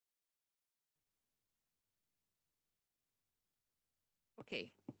Okay,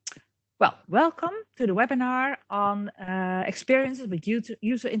 well, welcome to the webinar on experiences with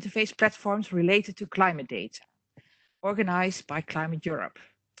user interface platforms related to climate data, organized by Climate Europe.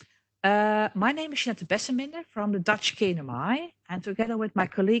 My name is Jeanette Bessenminder from the Dutch KNMI, and together with my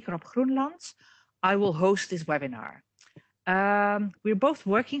colleague Rob Groenlands, I will host this webinar. We're both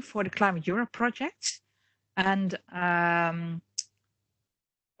working for the Climate Europe project, and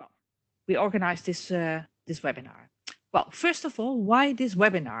we organized this webinar. Well, first of all, why this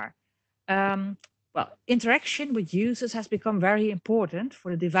webinar? Well, interaction with users has become very important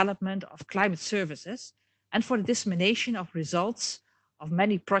for the development of climate services and for the dissemination of results of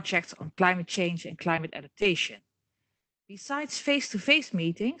many projects on climate change and climate adaptation. Besides face-to-face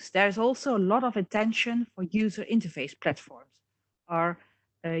meetings, there is also a lot of attention for user interface platforms, or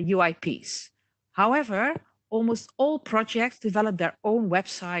UIPs. However, almost all projects develop their own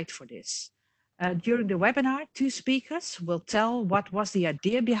website for this. During the webinar, two speakers will tell what was the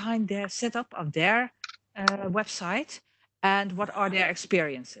idea behind their setup of their website and what are their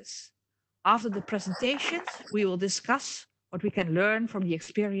experiences. After the presentations, we will discuss what we can learn from the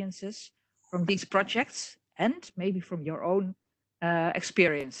experiences from these projects and maybe from your own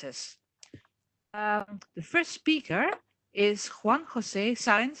experiences. The first speaker is Juan José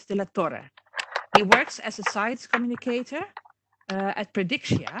Sáenz de la Torre. He works as a science communicator at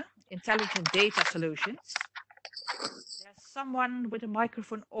Predictia Intelligent Data Solutions. There's someone with a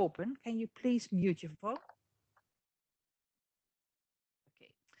microphone open. Can you please mute your phone?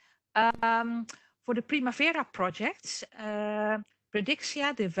 Okay. For the PRIMAVERA-project,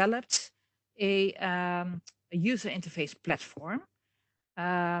 Predictia developed a user interface platform.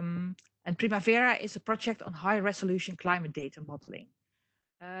 And PRIMAVERA is a project on high-resolution climate data modeling.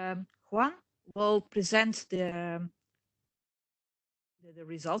 Juan will present the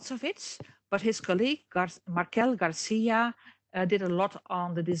results of it, but his colleague Markel Garcia did a lot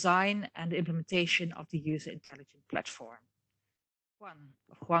on the design and the implementation of the user intelligent platform.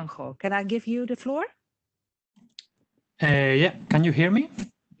 Juanjo, can I give you the floor? Yeah, can you hear me?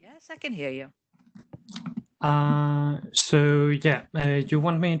 Yes, I can hear you. So yeah, you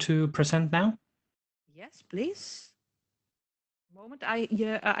want me to present now? Yes, please. Moment, I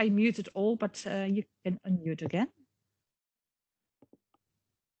muted all, but you can unmute again.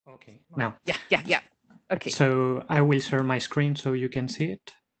 Okay, now. Yeah. Okay. So I will share my screen so you can see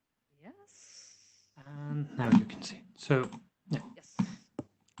it. Yes. And now you can see it. So, yeah. Yes.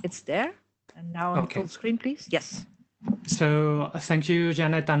 It's there. And now on full screen, please. Yes. So thank you,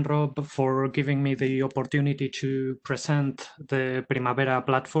 Janet and Rob, for giving me the opportunity to present the Primavera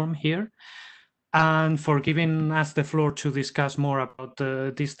platform here, and for giving us the floor to discuss more about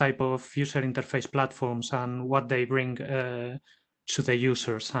this type of user interface platforms and what they bring to the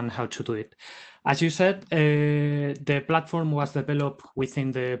users and how to do it. As you said, the platform was developed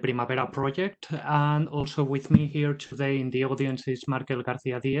within the Primavera-project, and also with me here today in the audience is Markel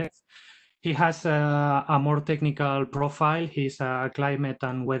Garcia Diez. He has a more technical profile. He's a climate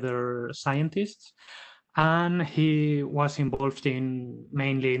and weather scientist, and he was involved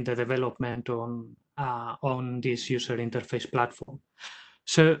mainly in the development on this user interface platform.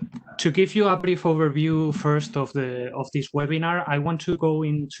 So to give you a brief overview first of this webinar, I want to go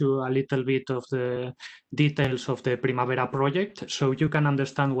into a little bit of the details of the Primavera project so you can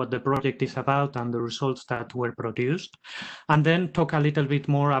understand what the project is about and the results that were produced, and then talk a little bit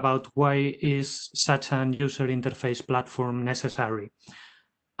more about why is such an user interface platform necessary.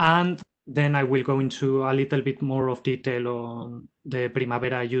 And then I will go into a little bit more of detail on the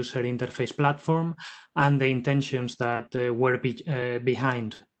Primavera user interface platform and the intentions that were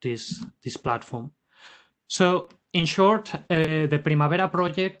behind this platform. So in short, the Primavera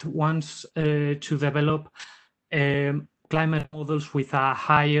project wants to develop climate models with a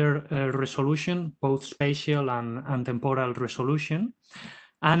higher resolution, both spatial and temporal resolution.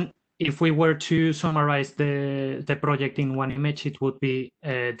 And if we were to summarize the project in one image, it would be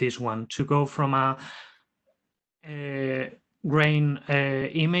this one, to go from a grain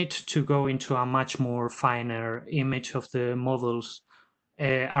image to go into a much more finer image of the models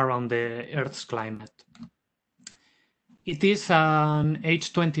around the Earth's climate. It is an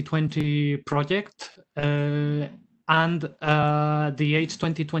H2020 project, and the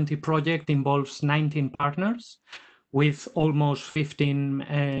H2020 project involves 19 partners with almost 15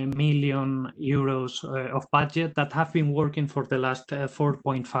 million euros of budget that have been working for the last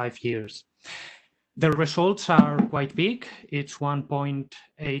 4.5 years. The results are quite big. It's 1.8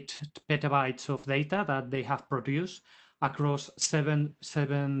 petabytes of data that they have produced across seven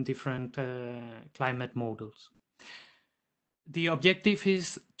different climate models. The objective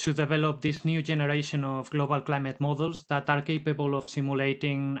is to develop this new generation of global climate models that are capable of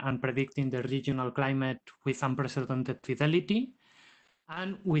simulating and predicting the regional climate with unprecedented fidelity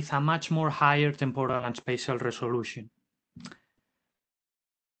and with a much more higher temporal and spatial resolution.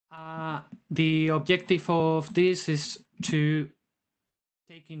 The objective of this is to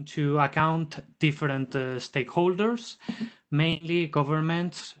take into account different stakeholders, mainly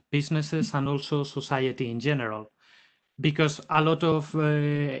governments, businesses, and also society in general. Because a lot of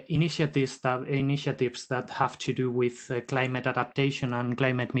initiatives that have to do with climate adaptation and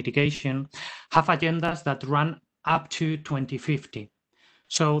climate mitigation have agendas that run up to 2050.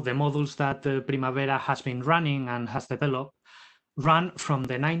 So the models that Primavera has been running and has developed run from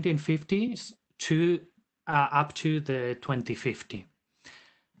the 1950s to up to the 2050.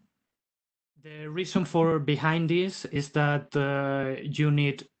 The reason for behind this is that you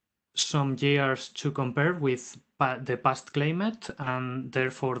need some years to compare with the past climate, and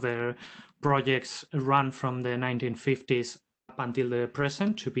therefore the projects run from the 1950s up until the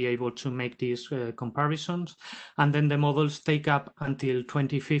present to be able to make these comparisons. And then the models take up until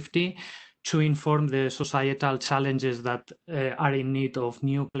 2050 to inform the societal challenges that are in need of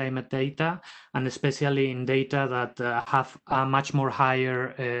new climate data, and especially in data that have a much more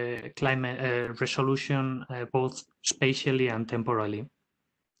higher climate resolution, both spatially and temporally.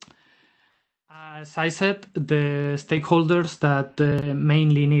 As I said, the stakeholders that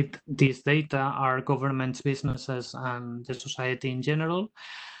mainly need this data are governments, businesses, and the society in general.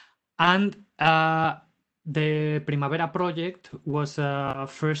 And the Primavera project was a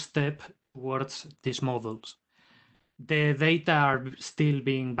first step towards these models. The data are still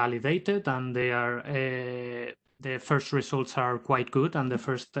being validated, and they are the first results are quite good, and the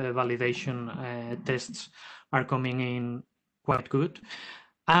first validation tests are coming in quite good.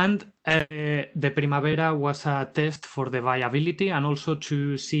 And the Primavera was a test for the viability and also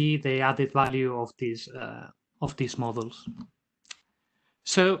to see the added value of these models.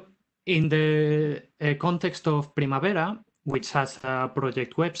 So in the context of Primavera, which has a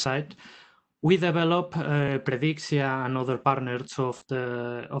project website, we develop Predictia and other partners of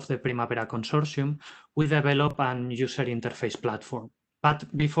the Primavera consortium. We develop an user interface platform. But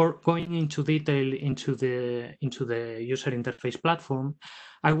before going into detail into the user interface platform,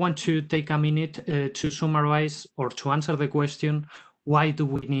 I want to take a minute to summarize or to answer the question, why do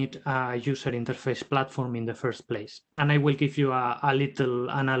we need a user interface platform in the first place? And I will give you a little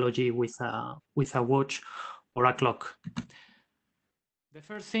analogy with a watch or a clock. The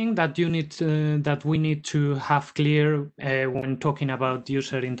first thing that we need to have clear when talking about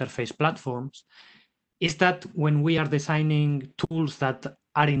user interface platforms is that when we are designing tools that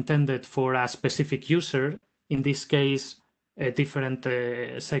are intended for a specific user, in this case, different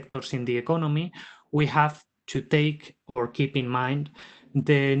sectors in the economy, we have to take or keep in mind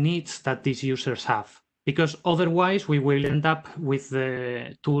the needs that these users have. Because otherwise we will end up with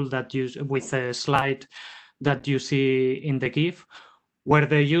the tool with a slide that you see in the GIF, where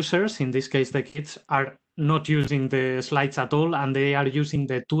the users, in this case the kids, are not using the slides at all, and they are using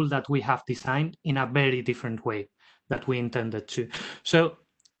the tool that we have designed in a very different way that we intended to. So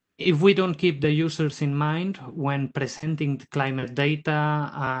if we don't keep the users in mind when presenting the climate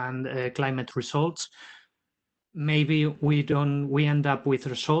data and climate results, maybe we end up with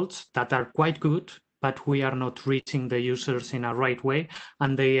results that are quite good, but we are not reaching the users in a right way,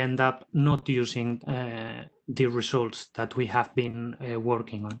 and they end up not using the results that we have been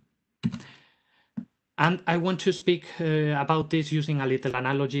working on. And I want to speak about this using a little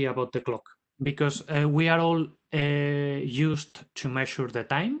analogy about the clock, because we are all used to measure the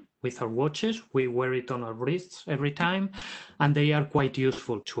time with our watches. We wear it on our wrists every time, and they are quite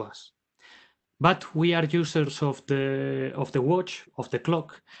useful to us. But we are users of the watch, of the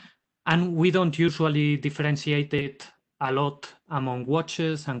clock, and we don't usually differentiate it a lot among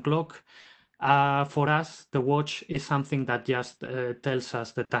watches and clock. For us, the watch is something that just tells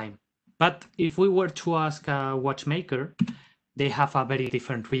us the time. But if we were to ask a watchmaker, they have a very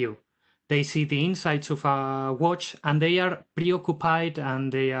different view. They see the insides of a watch, and they are preoccupied,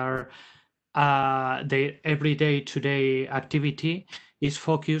 and they are their everyday today activity is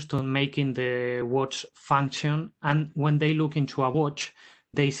focused on making the watch function. And when they look into a watch,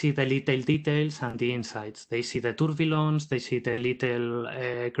 they see the little details and the insides. They see the tourbillons, they see the little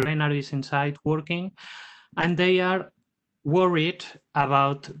granaries inside working, and they are worried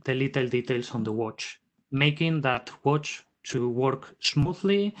about the little details on the watch, making that watch to work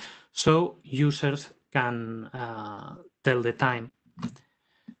smoothly so users can tell the time.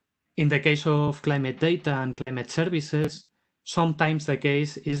 In the case of climate data and climate services, sometimes the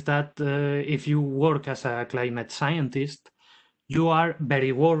case is that if you work as a climate scientist, you are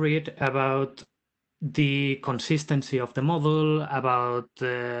very worried about the consistency of the model, about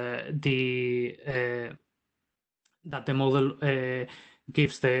that the model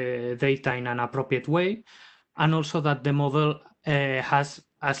gives the data in an appropriate way, and also that the model has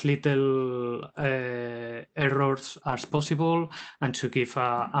as little errors as possible, and to give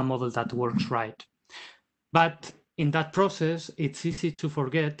a model that works right. But in that process, it's easy to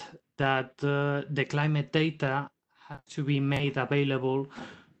forget that the climate data has to be made available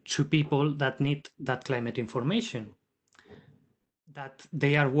to people that need that climate information, that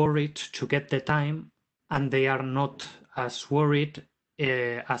they are worried to get the time, and they are not as worried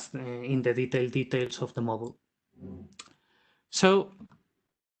as in the details of the model. So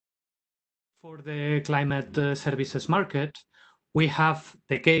for the climate services market, we have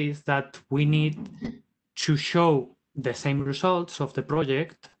the case that we need to show the same results of the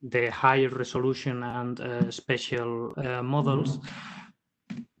project, the higher resolution and special models,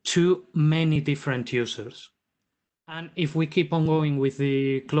 to many different users. And if we keep on going with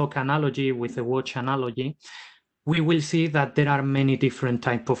the clock analogy, with the watch analogy, we will see that there are many different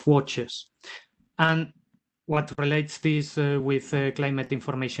types of watches. And what relates this with climate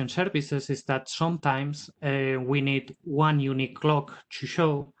information services is that sometimes we need one unique clock to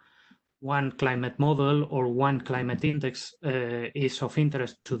show one climate model or one climate index is of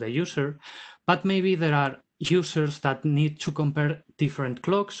interest to the user, but maybe there are users that need to compare different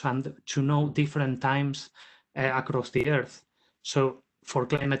clocks and to know different times across the Earth. So for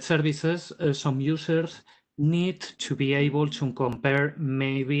climate services, some users need to be able to compare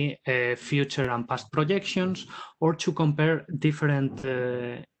maybe future and past projections, or to compare different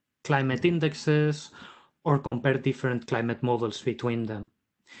climate indexes, or compare different climate models between them.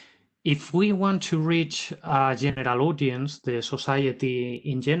 If we want to reach a general audience, the society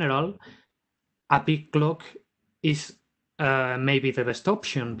in general, a big clock is maybe the best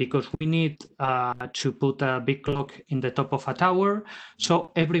option, because we need to put a big clock in the top of a tower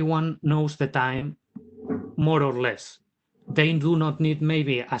so everyone knows the time more or less. They do not need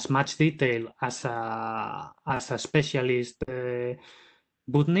maybe as much detail as a specialist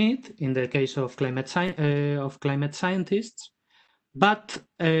would need in the case of climate scientists, but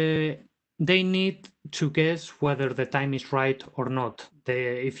they need to guess whether the time is right or not.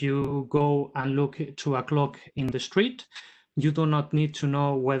 If you go and look to a clock in the street, you do not need to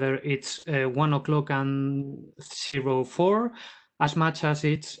know whether it's 1 o'clock and 04 as much as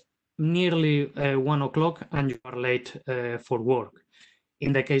it's nearly 1 o'clock and you are late for work.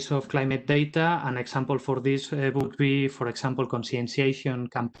 In the case of climate data, an example for this would be, for example,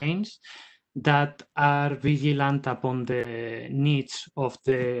 conscientization campaigns that are vigilant upon the needs of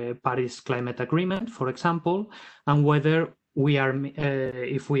the Paris Climate Agreement, for example, and whether we are,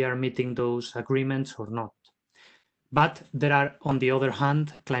 if we are meeting those agreements or not. But there are, on the other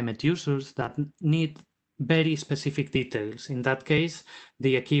hand, climate users that need very specific details. In that case,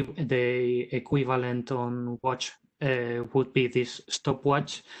 the equivalent on watch would be this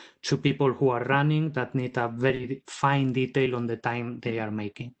stopwatch to people who are running, that need a very fine detail on the time they are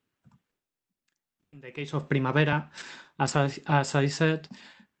making. In the case of Primavera, as I said,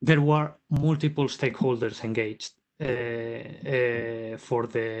 there were multiple stakeholders engaged for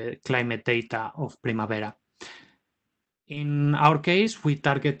the climate data of Primavera. In our case, we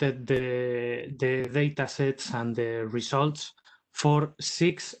targeted the data sets and the results for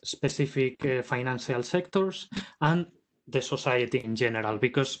 6 specific financial sectors and the society in general,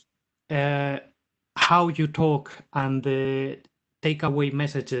 because how you talk and the takeaway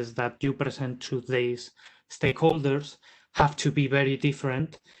messages that you present to these stakeholders have to be very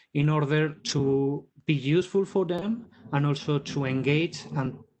different in order to be useful for them and also to engage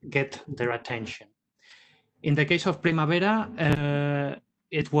and get their attention. In the case of Primavera,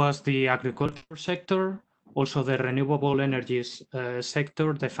 it was the agriculture sector, also the renewable energies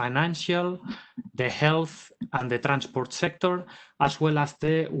sector, the financial, the health and the transport sector, as well as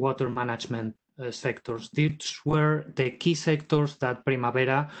the water management sectors. These were the key sectors that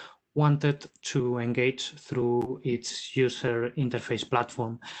Primavera wanted to engage through its user interface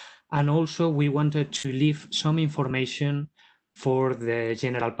platform. And also we wanted to leave some information for the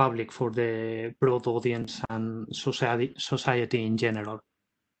general public, for the broad audience and society in general.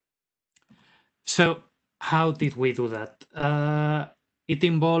 So how did we do that? It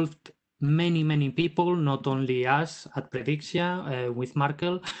involved many people, not only us at Predictia with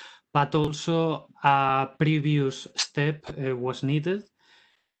Markel, but also a previous step was needed,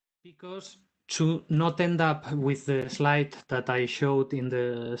 because to not end up with the slide that I showed in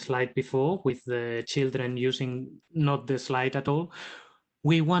the slide before, with the children using not the slide at all,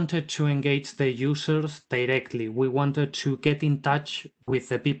 we wanted to engage the users directly. We wanted to get in touch with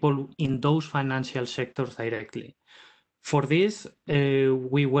the people in those financial sectors directly. For this,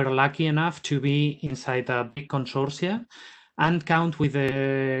 we were lucky enough to be inside a big consortia and count with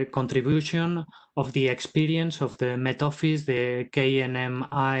the contribution of the experience of the Met Office, the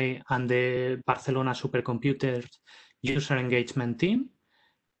KNMI, and the Barcelona Supercomputers user engagement team.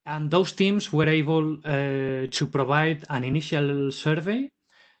 And those teams were able to provide an initial survey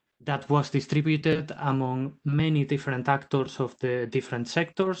that was distributed among many different actors of the different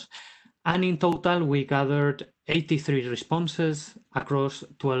sectors. And in total, we gathered 83 responses across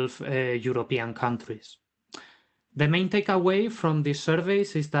 12 European countries. The main takeaway from these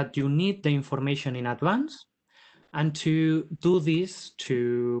surveys is that you need the information in advance. And to do this,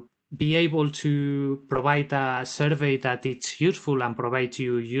 to be able to provide a survey that it's useful and provides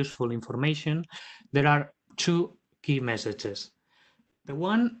you useful information, there are two key messages.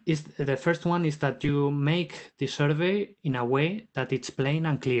 The first one is that you make the survey in a way that it's plain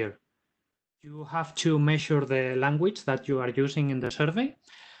and clear. You have to measure the language that you are using in the survey,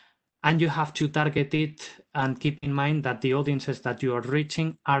 and you have to target it and keep in mind that the audiences that you are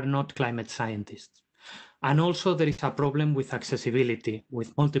reaching are not climate scientists. And also there is a problem with accessibility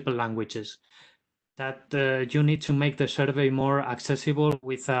with multiple languages, that you need to make the survey more accessible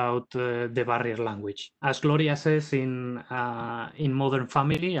without the barrier language. As Gloria says in Modern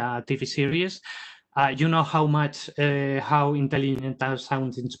Family, a TV series, you know how intelligent that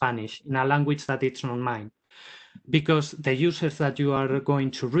sounds in Spanish, in a language that it's not mine. Because the users that you are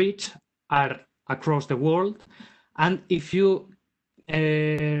going to reach are across the world. And if you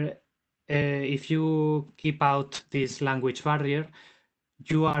keep out this language barrier,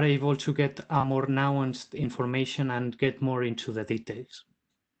 you are able to get a more nuanced information and get more into the details.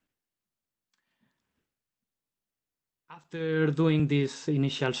 After doing this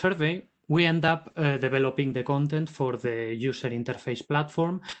initial survey, we end up developing the content for the user interface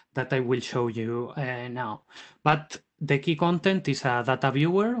platform that I will show you now. But the key content is a data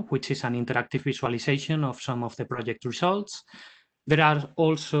viewer, which is an interactive visualization of some of the project results. There are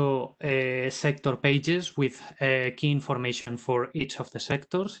also sector pages with key information for each of the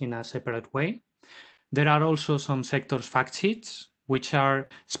sectors in a separate way. There are also some sectors fact sheets, which are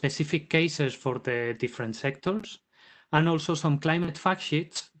specific cases for the different sectors, and also some climate fact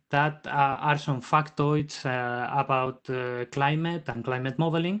sheets that are some factoids about climate and climate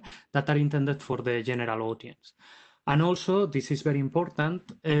modeling that are intended for the general audience. And also, this is very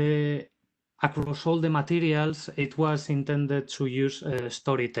important, across all the materials, it was intended to use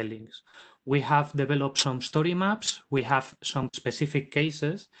storytellings. We have developed some story maps. We have some specific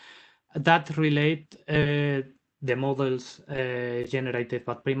cases that relate the models generated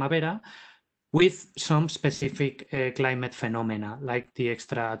by Primavera with some specific climate phenomena, like the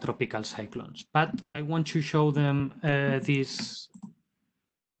extratropical cyclones. But I want to show them this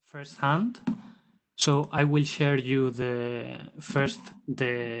firsthand. So I will share you the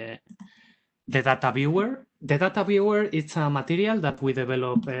data viewer. The data viewer is a material that we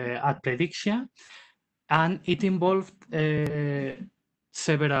developed at Predictia, and it involved it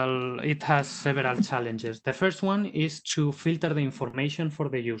has several challenges. The first one is to filter the information for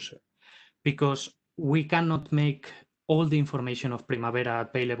the user, because we cannot make all the information of Primavera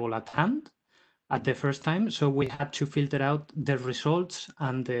available at hand at the first time. So we had to filter out the results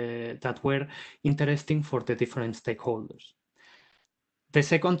and that were interesting for the different stakeholders. The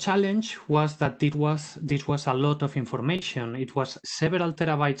second challenge was that this was a lot of information. It was several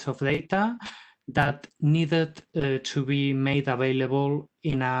terabytes of data that needed to be made available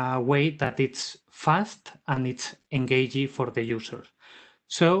in a way that it's fast and it's engaging for the users.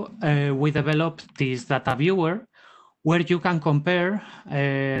 So we developed this data viewer where you can compare,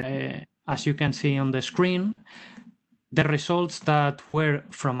 as you can see on the screen, the results that were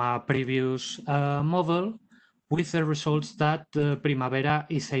from a previous model with the results that Primavera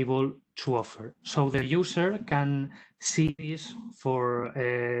is able to offer. So the user can see this for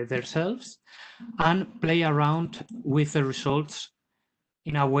themselves and play around with the results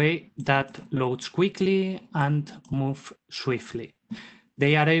in a way that loads quickly and move swiftly.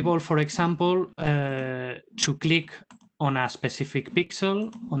 They are able, for example, to click on a specific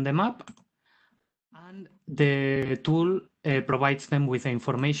pixel on the map, and the tool provides them with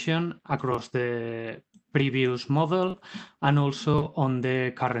information across the previous model and also on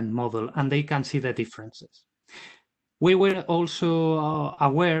the current model, and they can see the differences. We were also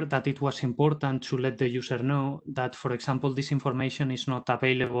aware that it was important to let the user know that, for example, this information is not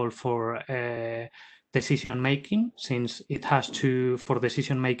available for decision making, since it has to, for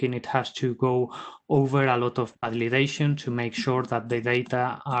decision making, it has to go over a lot of validation to make sure that the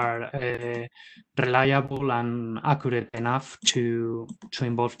data are reliable and accurate enough to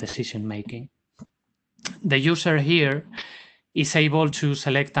involve decision making. The user here is able to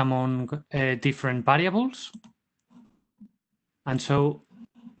select among different variables, and so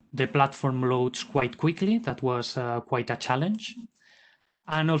the platform loads quite quickly. That was quite a challenge.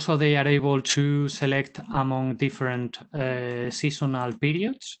 And also they are able to select among different seasonal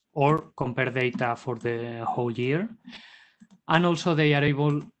periods or compare data for the whole year. And also they are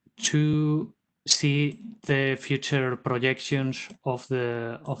able to see the future projections of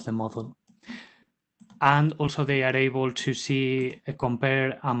the model. And also they are able to see,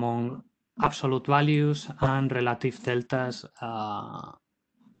 compare among absolute values and relative deltas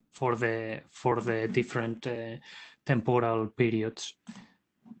for the different temporal periods.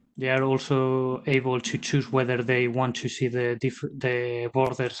 They are also able to choose whether they want to see the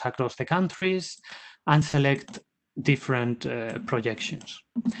borders across the countries and select different projections.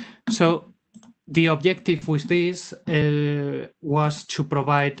 So the objective with this was to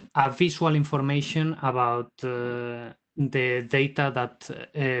provide a visual information about the data that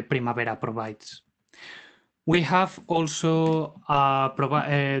Primavera provides. We have also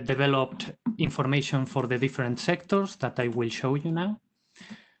developed information for the different sectors that I will show you now.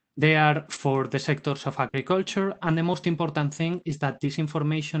 They are for the sectors of agriculture, and the most important thing is that this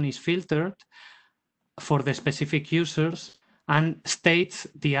information is filtered for the specific users and states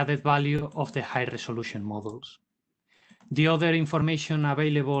the added value of the high-resolution models. The other information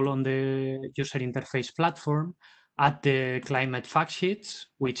available on the user interface platform are the climate fact sheets,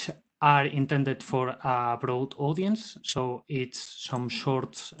 which are intended for a broad audience. So it's some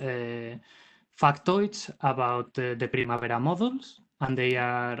short factoids about the Primavera models, and they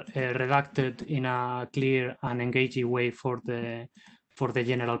are redacted in a clear and engaging way for the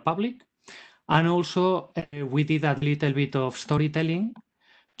general public. And also we did a little bit of storytelling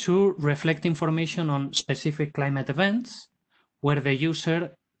to reflect information on specific climate events where the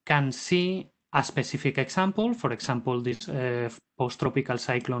user can see a specific example, for example, this post-tropical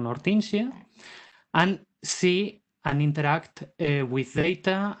cyclone Hortensia, and see and interact with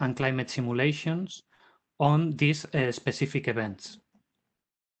data and climate simulations on these specific events.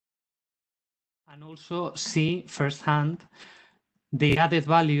 And also see firsthand the added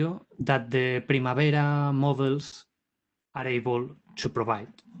value that the Primavera models are able to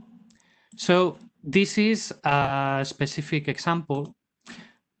provide. So this is a specific example,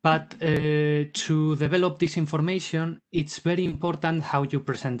 but to develop this information, it's very important how you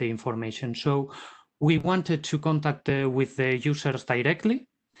present the information. So we wanted to contact with the users directly.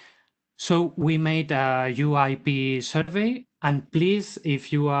 So we made a UIP survey, and please,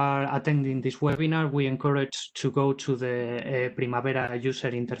 if you are attending this webinar, we encourage to go to the Primavera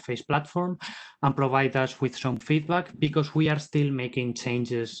user interface platform and provide us with some feedback, because we are still making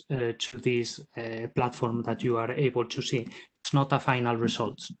changes to this platform that you are able to see. It's not a final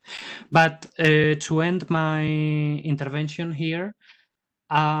results. But to end my intervention here,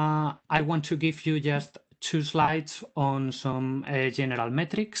 I want to give you just 2 slides on some general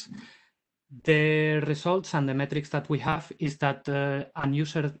metrics. The results and the metrics that we have is that a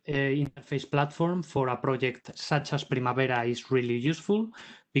user interface platform for a project such as Primavera is really useful,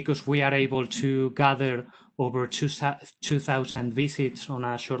 because we are able to gather over 2,000 visits on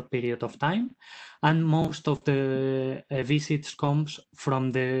a short period of time. And most of the visits comes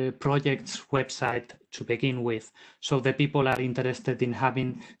from the project's website to begin with. So the people are interested in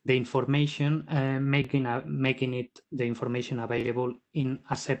having the information, making the information available in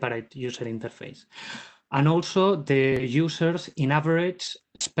a separate user interface. And also the users in average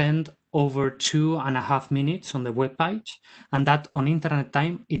spend over 2.5 minutes on the web page, and that on internet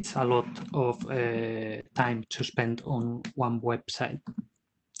time, it's a lot of time to spend on one website.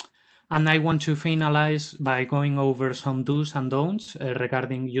 And I want to finalize by going over some do's and don'ts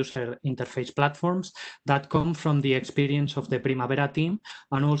regarding user interface platforms that come from the experience of the Primavera team,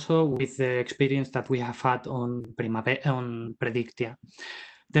 and also with the experience that we have had on Predictia.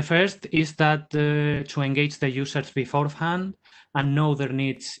 The first is that to engage the users beforehand and know their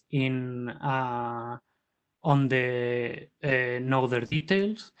needs know their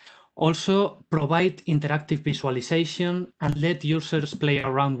details. Also provide interactive visualization and let users play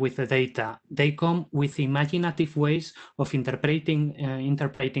around with the data. They come with imaginative ways of interpreting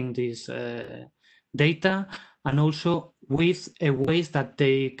this data, and also with ways that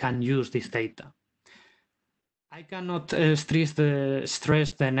they can use this data. I cannot stress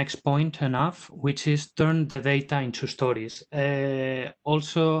the next point enough, which is turn the data into stories.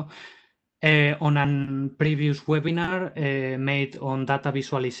 Also, On a previous webinar made on data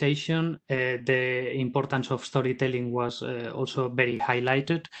visualization, the importance of storytelling was also very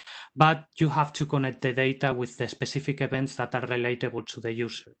highlighted, but you have to connect the data with the specific events that are relatable to the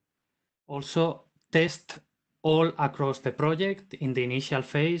user. Also, test all across the project in the initial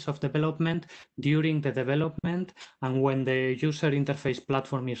phase of development, during the development, and when the user interface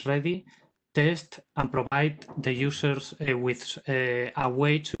platform is ready, test and provide the users with a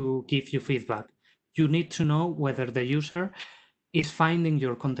way to give you feedback. You need to know whether the user is finding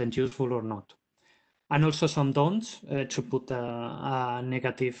your content useful or not. And also some don'ts, to put a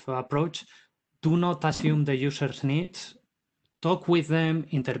negative approach. Do not assume the user's needs. Talk with them,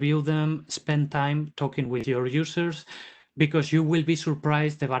 interview them, spend time talking with your users, because you will be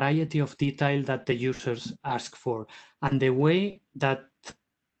surprised the variety of detail that the users ask for and the way that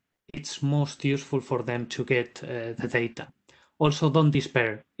it's most useful for them to get the data. Also, don't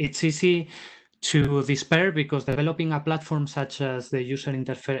despair. It's easy to despair because developing a platform such as the user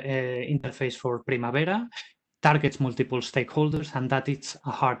interface for Primavera targets multiple stakeholders, and that it's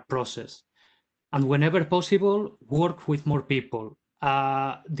a hard process. And whenever possible, work with more people.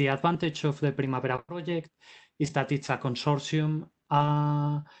 The advantage of the Primavera project is that it's a consortium.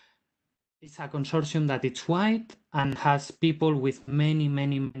 It's a consortium that it's wide and has people with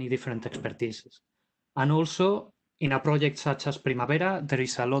many different expertises. And also, in a project such as Primavera, there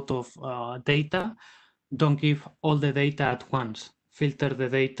is a lot of data. Don't give all the data at once. Filter the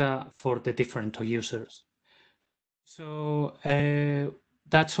data for the different users. So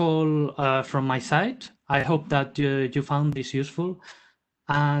that's all from my side. I hope that you found this useful.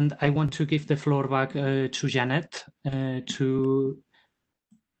 And I want to give the floor back to Jeanette to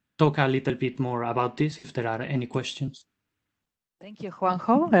talk a little bit more about this, if there are any questions. Thank you,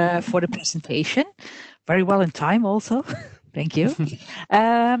 Juanjo, for the presentation. Very well in time also. Thank you.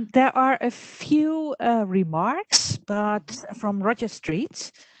 There are a few remarks, but from Roger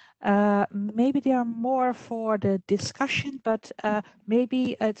Street. Maybe they are more for the discussion, but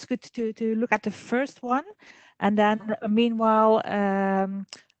maybe it's good to look at the first one. And then meanwhile,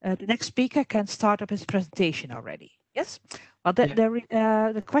 the next speaker can start up his presentation already. Yes? Well,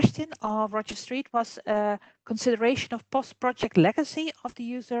 the question of Roger Street was consideration of post-project legacy of the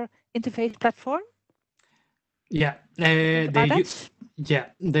user interface platform. Yeah, the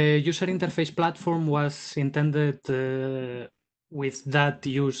user interface platform was intended with that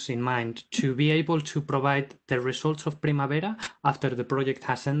use in mind, to be able to provide the results of Primavera after the project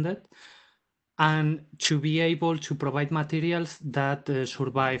has ended, and to be able to provide materials that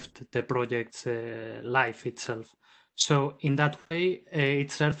survived the project's life itself. So in that way,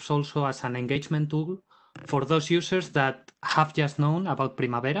 it serves also as an engagement tool for those users that have just known about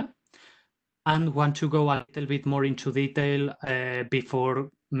Primavera and want to go a little bit more into detail before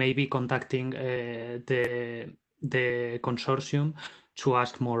maybe contacting the consortium to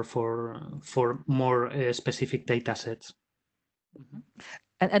ask more for more specific data sets. Mm-hmm.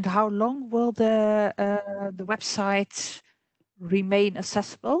 And how long will the website remain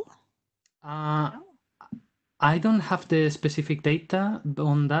accessible? I don't have the specific data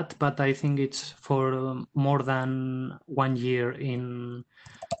on that, but I think it's for more than 1 year in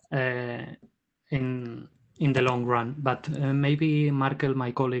the long run. But maybe Markel,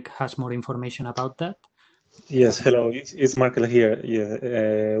 my colleague, has more information about that. Yes, hello, it's Markel here. Yeah,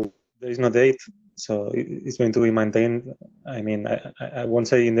 there is no date, so it's going to be maintained. I mean, I won't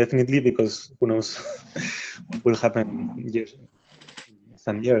say indefinitely because who knows what will happen years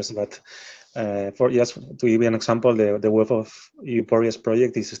and years. But for just to give you an example, the web of Euporia's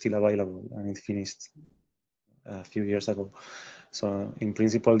project is still available, and it finished a few years ago. So in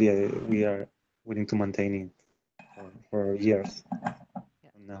principle, we are willing to maintain it for years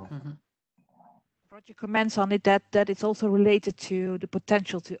from now. Mm-hmm. Roger comments on it that it's also related to the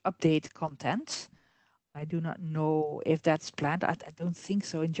potential to update content. I do not know if that's planned. I don't think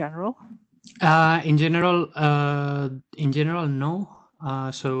so in general. In general, no.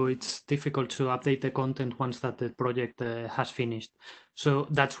 So it's difficult to update the content once that the project has finished. So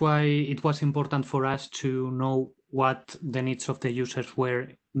that's why it was important for us to know what the needs of the users were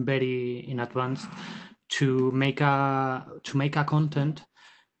very in advance to make a content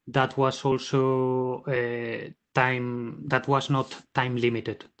that was also that was not time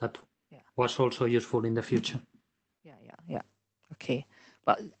limited. That was also useful in the future. Yeah. Okay.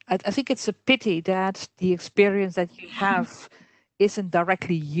 Well, I think it's a pity that the experience that you have isn't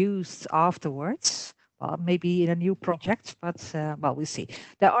directly used afterwards. Well, maybe in a new project, but well, we'll see.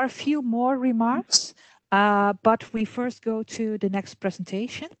 There are a few more remarks, but we first go to the next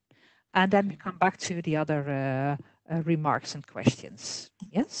presentation, and then we come back to the other remarks and questions.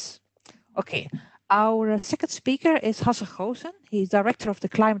 Yes? Okay, our second speaker is Hasse Goosen. He's director of the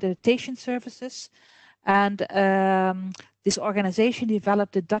Climate Adaptation Services. And this organization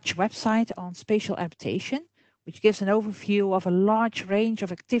developed a Dutch website on spatial adaptation, which gives an overview of a large range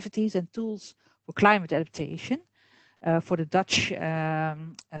of activities and tools for climate adaptation for the Dutch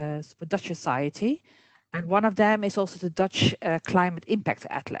society. And one of them is also the Dutch Climate Impact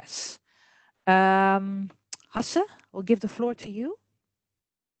Atlas. Hasse, I'll give the floor to you.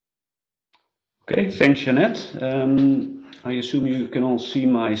 Okay, thanks, Jeanette. I assume you can all see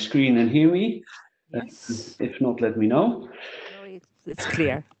my screen and hear me. Yes. If not, let me know. No, it's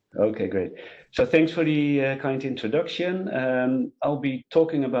clear. Okay, great. So thanks for the kind introduction. I'll be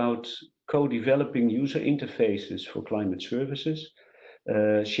talking about co-developing user interfaces for climate services,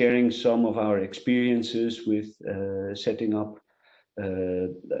 sharing some of our experiences with setting up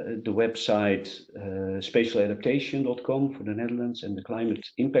the website spatialadaptation.com for the Netherlands and the Climate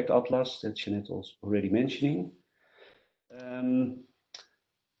Impact Atlas that Jeanette was already mentioning.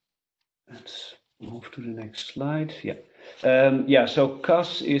 Let's move to the next slide. Yeah, so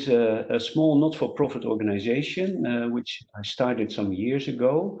CAS is a small not-for-profit organization which I started some years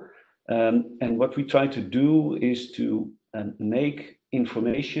ago. And what we try to do is to make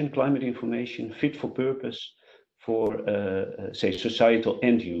information, climate information, fit for purpose for, say, societal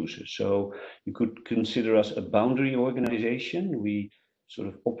end users. So you could consider us a boundary organization. We sort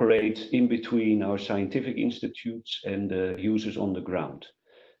of operate in between our scientific institutes and the users on the ground.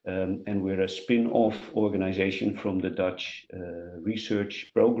 And we're a spin-off organization from the Dutch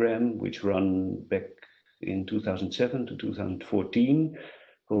research program, which ran back in 2007 to 2014,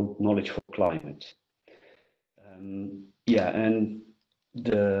 called Knowledge for Climate.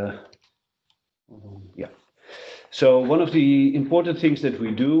 So one of the important things that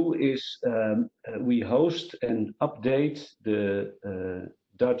we do is we host and update the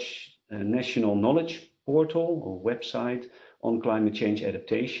Dutch National Knowledge Portal or website on climate change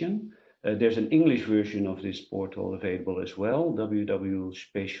adaptation. There's an English version of this portal available as well,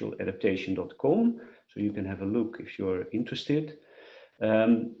 www.spatialadaptation.com. So you can have a look if you're interested.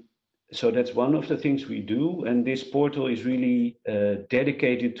 So that's one of the things we do. And this portal is really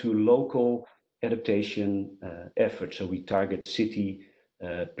dedicated to local adaptation efforts. So we target city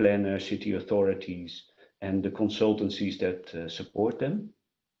planners, city authorities, and the consultancies that support them.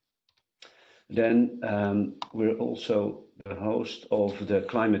 Then we're also the host of the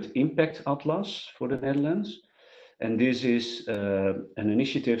Climate Impact Atlas for the Netherlands. And this is an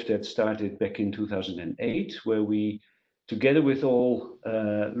initiative that started back in 2008, where we, together with all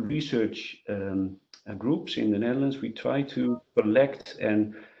research groups in the Netherlands, we try to collect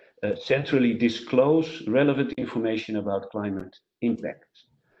and centrally disclose relevant information about climate impact.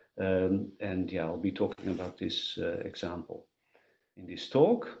 And yeah, I'll be talking about this example in this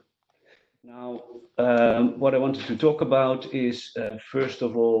talk. Now, what I wanted to talk about is, first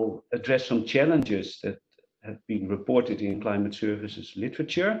of all, address some challenges that have been reported in climate services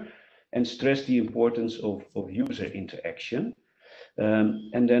literature and stress the importance of user interaction.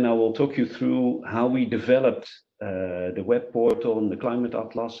 And then I will talk you through how we developed the web portal and the Climate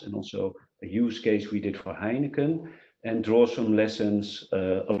Atlas, and also a use case we did for Heineken, and draw some lessons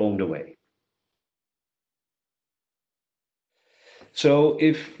along the way. So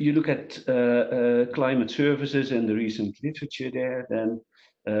if you look at climate services and the recent literature there, then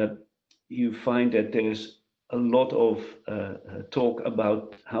you find that there's a lot of talk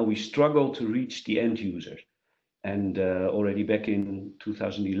about how we struggle to reach the end user. And already back in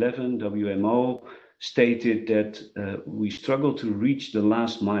 2011, WMO stated that we struggle to reach the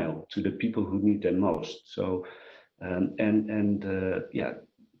last mile to the people who need them most. So, yeah,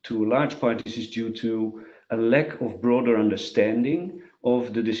 to a large part, this is due to a lack of broader understanding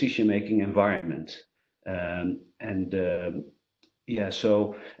of the decision-making environment. Yeah,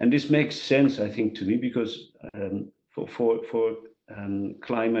 so, and this makes sense, I think, to me, because for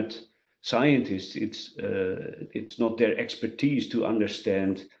climate scientists, it's not their expertise to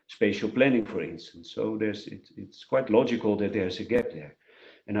understand spatial planning, for instance. So it's quite logical that there's a gap there.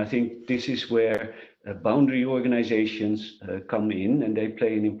 And I think this is where boundary organizations come in, and they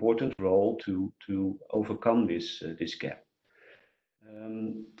play an important role to overcome this gap.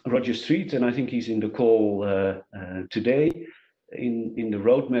 Roger Street, and I think he's in the call today, in the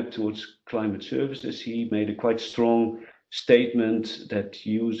roadmap towards climate services, he made a quite strong statement that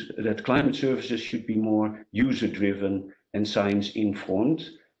climate services should be more user-driven and science-informed.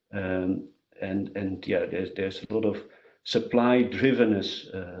 And yeah, there's a lot of supply-drivenness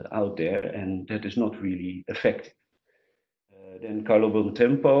out there, and that is not really effective. Then Carlo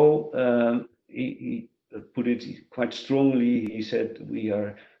Bontempo, he put it quite strongly. He said we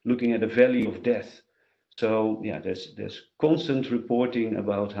are looking at a valley of death. So yeah, there's constant reporting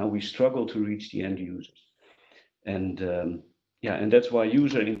about how we struggle to reach the end users, and yeah, and that's why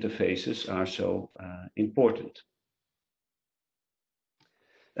user interfaces are so important.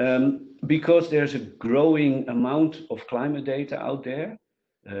 Because there's a growing amount of climate data out there.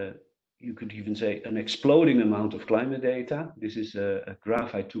 You could even say an exploding amount of climate data. This is a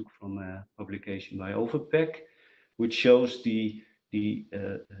graph I took from a publication by Overpeck, which shows the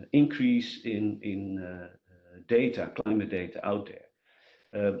increase in data, climate data out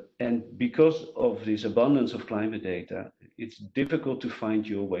there. And because of this abundance of climate data, it's difficult to find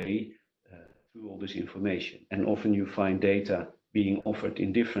your way through all this information. And often you find data being offered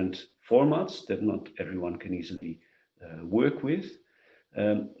in different formats that not everyone can easily work with.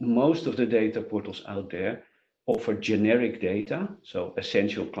 Most of the data portals out there offer generic data, so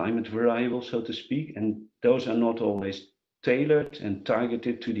essential climate variables, so to speak, and those are not always tailored and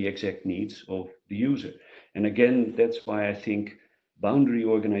targeted to the exact needs of the user. And again, that's why I think boundary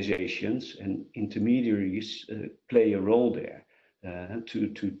organizations and intermediaries play a role there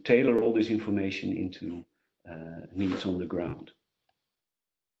to tailor all this information into needs on the ground.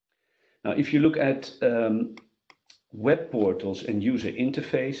 Now, if you look at web portals and user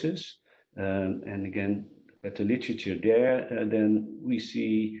interfaces, and again, at the literature there, then we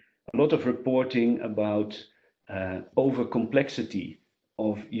see a lot of reporting about over complexity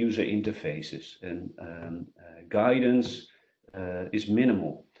of user interfaces, and guidance is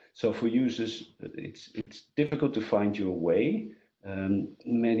minimal. So for users, it's difficult to find your way.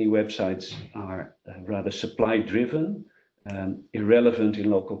 Many websites are rather supply-driven, irrelevant in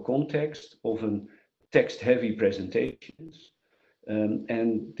local context, often text-heavy presentations.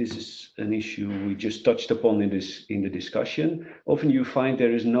 And this is an issue we just touched upon in the discussion. Often you find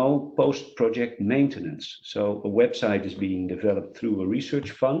there is no post-project maintenance. So a website is being developed through a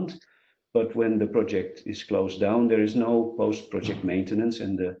research fund, but when the project is closed down, there is no post-project maintenance,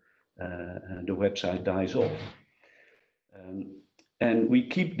 and the website dies off. And we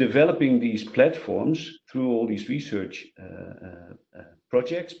keep developing these platforms through all these research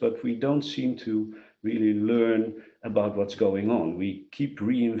projects, but we don't seem to really learn about what's going on. We keep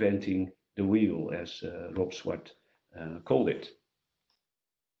reinventing the wheel, as Rob Swart called it.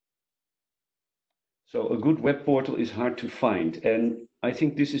 So a good web portal is hard to find. And I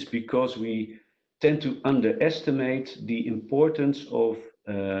think this is because we tend to underestimate the importance of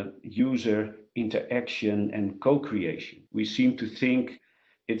user interaction and co-creation. We seem to think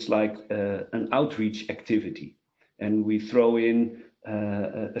it's like an outreach activity, and we throw in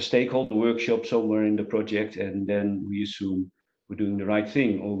a stakeholder workshop somewhere in the project, and then we assume we're doing the right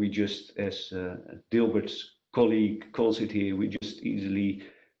thing, or we just, as Dilbert's colleague calls it here, we just easily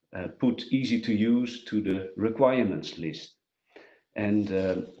put easy to use to the requirements list. And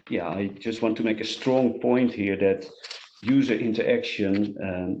yeah, I just want to make a strong point here that user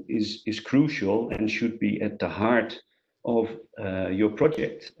interaction is crucial and should be at the heart of your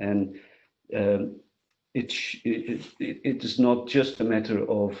project. And it is not just a matter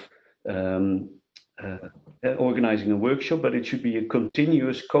of organizing a workshop, but it should be a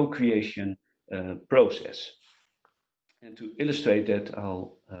continuous co-creation process. And to illustrate that,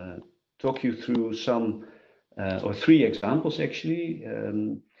 I'll talk you through some or three examples actually.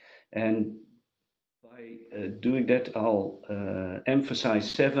 And by doing that, I'll emphasize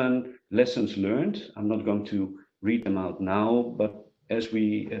 7 lessons learned. I'm not going to read them out now, but as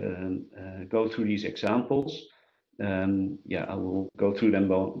we go through these examples, yeah, I will go through them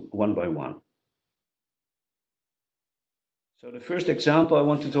one by one. So the first example I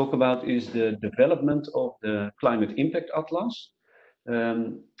want to talk about is the development of the Climate Impact Atlas.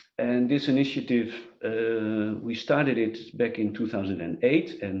 And this initiative, we started it back in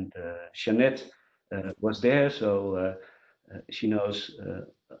 2008, and Jeanette was there, so she knows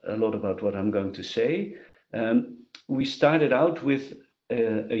a lot about what I'm going to say. We started out with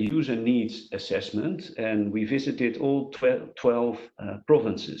a user needs assessment, and we visited all 12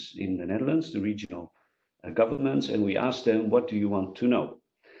 provinces in the Netherlands, the regional governments, and we asked them, what do you want to know?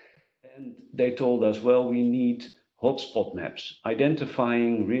 And they told us, well, we need hotspot maps,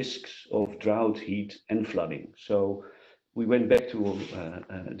 identifying risks of drought, heat, and flooding. So we went back to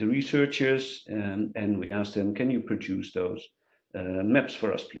the researchers and we asked them, can you produce those maps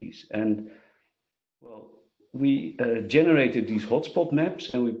for us, please? And well, we generated these hotspot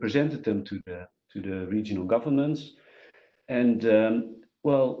maps and we presented them to the regional governments. And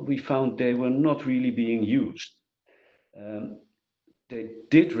well, we found they were not really being used. They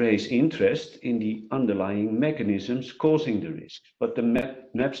did raise interest in the underlying mechanisms causing the risks, but the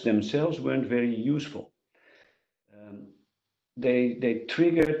maps themselves weren't very useful. they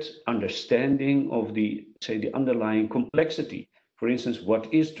triggered understanding of the underlying complexity. For instance,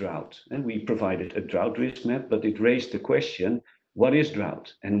 what is drought? And we provided a drought risk map, but it raised the question, what is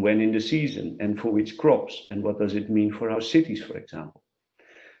drought and when in the season and for which crops? And what does it mean for our cities, for example?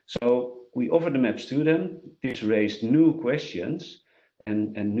 So we offered the maps to them. This raised new questions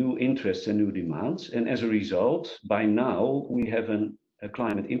and new interests and new demands. And as a result, by now, we have a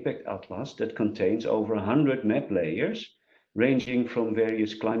climate impact atlas that contains over 100 map layers, ranging from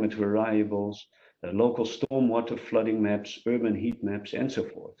various climate variables, local stormwater flooding maps, urban heat maps, and so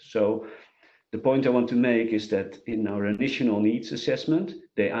forth. So the point I want to make is that in our initial needs assessment,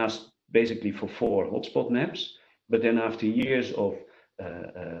 they asked basically for 4 hotspot maps, but then after years of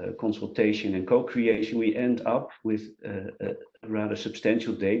consultation and co-creation, we end up with a rather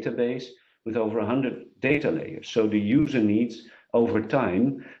substantial database with over 100 data layers. So the user needs over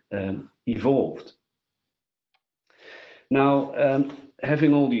time evolved. Now,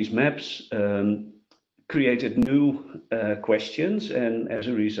 having all these maps created new questions, and as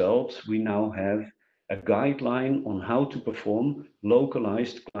a result, we now have a guideline on how to perform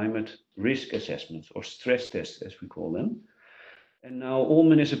localized climate risk assessments, or stress tests, as we call them. And now all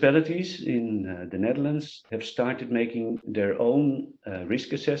municipalities in the Netherlands have started making their own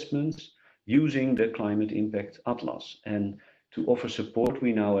risk assessments using the Climate Impact Atlas. And to offer support,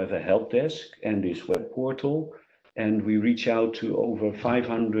 we now have a help desk and this web portal, and we reach out to over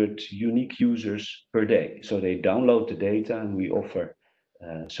 500 unique users per day. So they download the data and we offer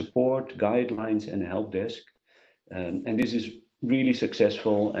support, guidelines, and a help desk. And this is really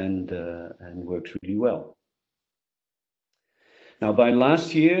successful and works really well. Now, by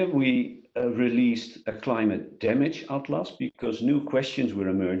last year, we released a climate damage atlas because new questions were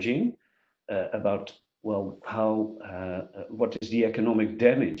emerging about, well, what is the economic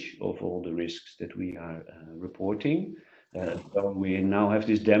damage of all the risks that we are reporting? So we now have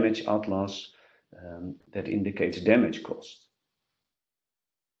this damage atlas that indicates damage costs.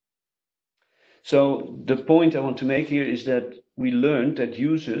 So the point I want to make here is that we learned that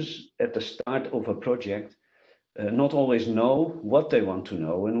users at the start of a project not always know what they want to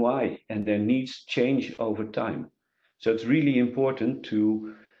know and why, and their needs change over time. So it's really important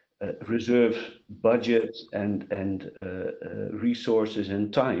to reserve budget and resources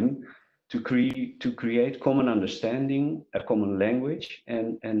and time to create common understanding, a common language,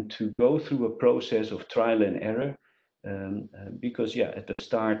 and to go through a process of trial and error, because yeah, at the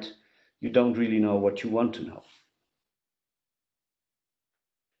start, you don't really know what you want to know.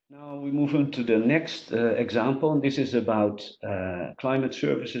 Now we move on to the next example, and this is about climate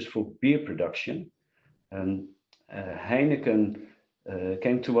services for beer production. Heineken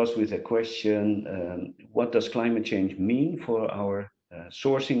came to us with a question, what does climate change mean for our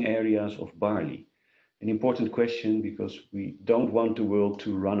sourcing areas of barley? An important question because we don't want the world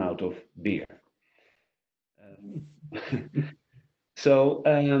to run out of beer. So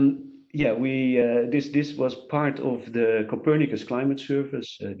yeah, this was part of the Copernicus Climate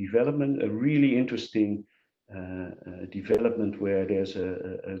Service development, a really interesting development where there's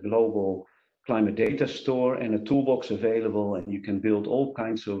a global climate data store and a toolbox available, and you can build all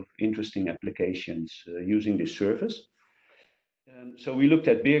kinds of interesting applications using this service. So we looked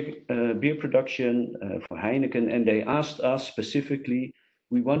at beer production for Heineken, and they asked us specifically,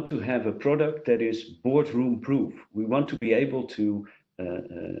 we want to have a product that is boardroom proof. We want to be able to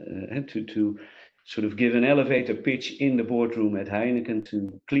sort of give an elevator pitch in the boardroom at Heineken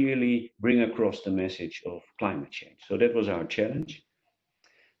to clearly bring across the message of climate change. So that was our challenge.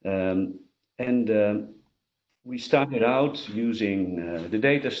 We started out using the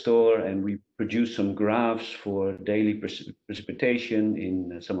data store, and we produced some graphs for daily precipitation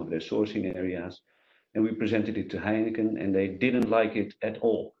in some of their sourcing areas. And we presented it to Heineken, and they didn't like it at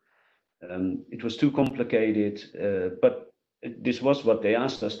all. It was too complicated, but this was what they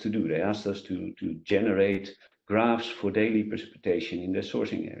asked us to do. They asked us to generate graphs for daily precipitation in their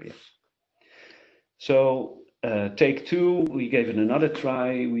sourcing areas. So take 2, we gave it another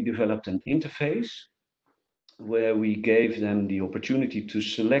try. We developed an interface where we gave them the opportunity to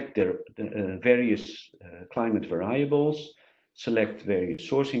select their various climate variables, select various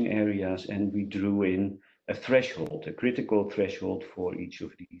sourcing areas, and we drew in a threshold, a critical threshold for each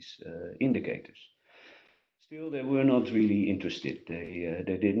of these indicators. Still, they were not really interested.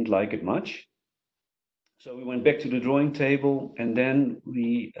 They didn't like it much. So we went back to the drawing table, and then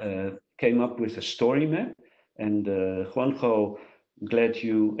we came up with a story map. And Juanjo, glad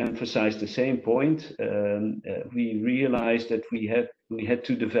you emphasized the same point. We realized that we had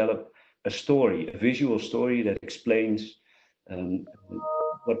to develop a story, a visual story that explains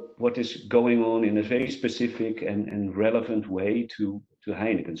what is going on in a very specific and relevant way to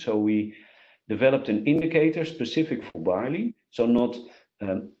Heineken. So we developed an indicator specific for barley, so not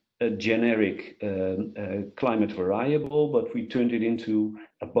a generic climate variable, but we turned it into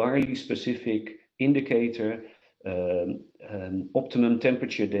a barley specific indicator, optimum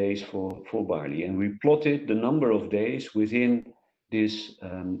temperature days for barley. And we plotted the number of days within this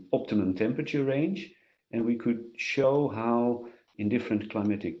optimum temperature range, and we could show how in different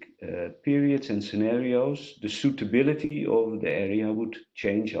climatic periods and scenarios the suitability of the area would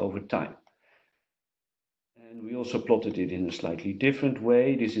change over time. And we also plotted it in a slightly different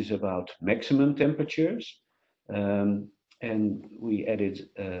way. This is about maximum temperatures. And we added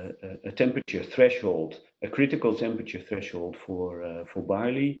a temperature threshold, a critical temperature threshold for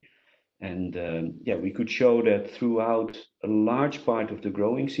barley. And yeah, we could show that throughout a large part of the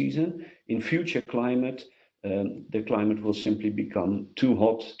growing season, in future climate, the climate will simply become too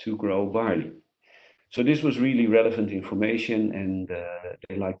hot to grow barley. So this was really relevant information, and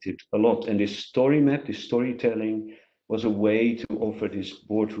they liked it a lot. And this story map, this storytelling, was a way to offer this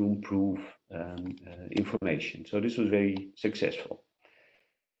boardroom-proof information. So this was very successful.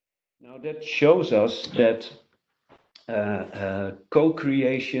 Now that shows us that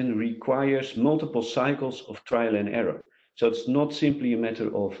co-creation requires multiple cycles of trial and error. So it's not simply a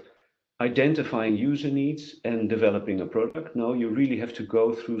matter of identifying user needs and developing a product. No, you really have to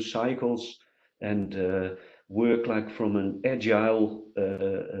go through cycles and work like from an agile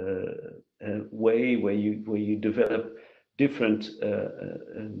way where you develop different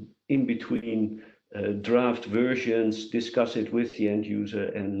in between draft versions, discuss it with the end user,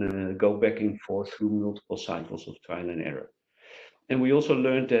 and go back and forth through multiple cycles of trial and error. And we also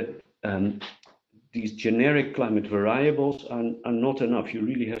learned that these generic climate variables are not enough. You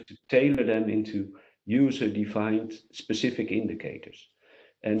really have to tailor them into user-defined specific indicators.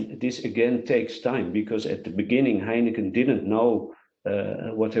 And this again takes time, because at the beginning Heineken didn't know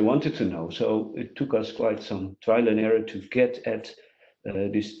what they wanted to know. So it took us quite some trial and error to get at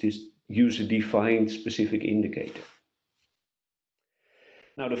this user-defined specific indicator.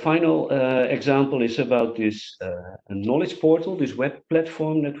 Now the final example is about this knowledge portal, this web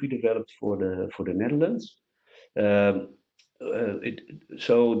platform that we developed for the Netherlands. So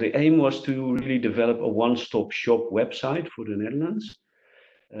the aim was to really develop a one-stop shop website for the Netherlands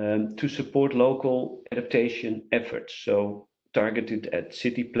to support local adaptation efforts. So targeted at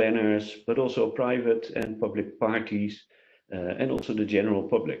city planners, but also private and public parties, and also the general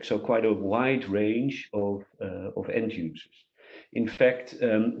public. So quite a wide range of end users. In fact,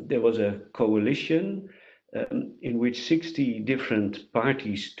 there was a coalition in which 60 different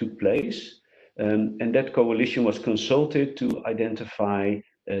parties took place, and that coalition was consulted to identify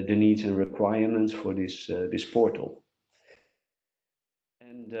the needs and requirements for this portal.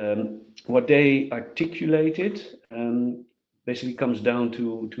 And what they articulated basically comes down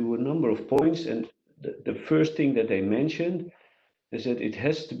to a number of points. And the first thing that they mentioned is that it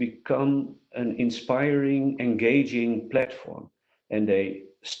has to become an inspiring, engaging platform. And they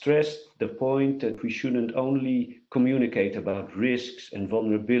stressed the point that we shouldn't only communicate about risks and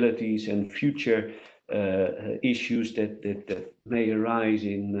vulnerabilities and future issues that may arise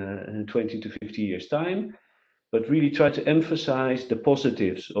in 20 to 50 years' time, but really try to emphasize the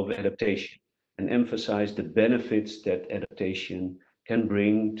positives of adaptation and emphasize the benefits that adaptation can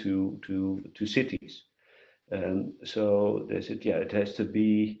bring to cities. So they said, yeah, it has to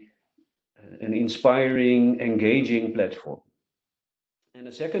be an inspiring, engaging platform. And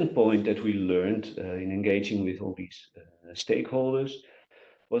the second point that we learned in engaging with all these stakeholders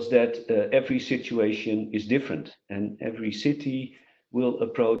was that every situation is different, and every city will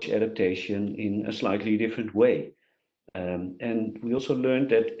approach adaptation in a slightly different way. And we also learned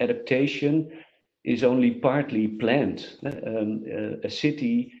that adaptation is only partly planned. A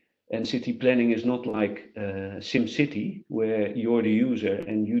city and city planning is not like SimCity, where you're the user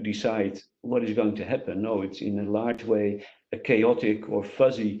and you decide what is going to happen. No, it's in a large way a chaotic or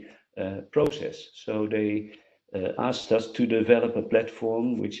fuzzy process. So they asked us to develop a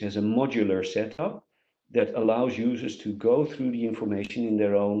platform which has a modular setup that allows users to go through the information in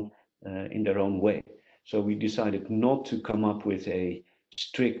their own way. So we decided not to come up with a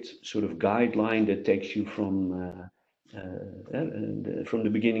strict sort of guideline that takes you from the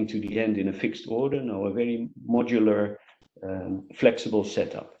beginning to the end in a fixed order. No, a very modular, flexible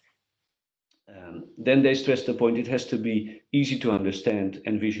setup. Then they stressed the point, it has to be easy to understand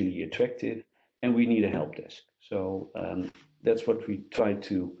and visually attractive, and we need a help desk. So that's what we tried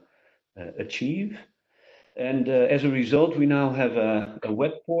to achieve. And as a result, we now have a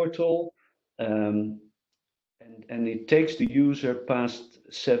web portal And it takes the user past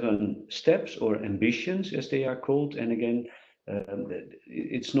 7 steps or ambitions, as they are called. And again,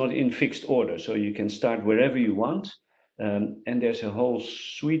 it's not in fixed order, so you can start wherever you want. And there's a whole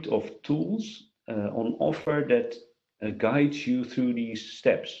suite of tools on offer that guides you through these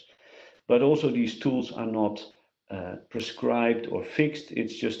steps. But also these tools are not prescribed or fixed.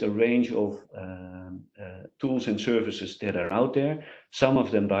 It's just a range of tools and services that are out there. Some of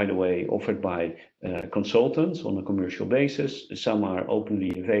them, by the way, offered by consultants on a commercial basis. Some are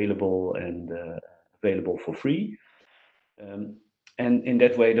openly available and available for free. And in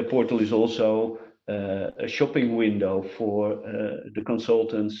that way, the portal is also a shopping window for the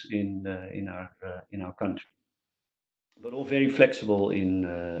consultants in our country. But all very flexible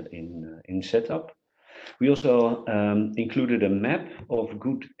in setup. We also included a map of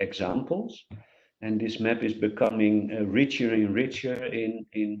good examples, and this map is becoming richer and richer in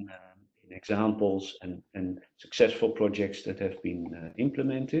examples and successful projects that have been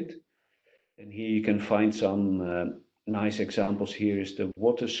implemented. And here you can find some nice examples. Here is the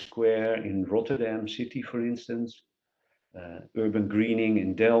Water Square in Rotterdam City, for instance, urban greening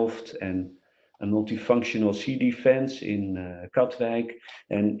in Delft, and a multifunctional sea defense in Katwijk.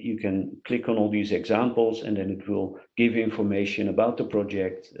 And you can click on all these examples, and then it will give information about the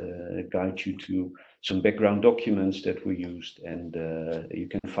project, guide you to some background documents that were used, and you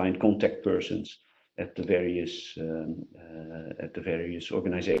can find contact persons at the various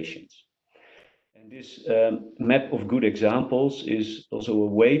organizations. And this map of good examples is also a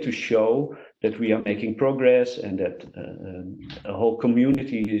way to show that we are making progress and that a whole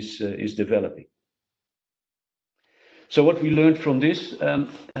community is developing. So what we learned from this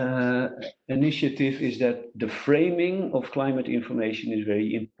initiative is that the framing of climate information is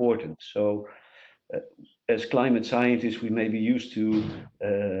very important. So as climate scientists, we may be used to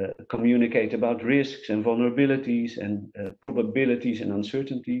communicate about risks and vulnerabilities and probabilities and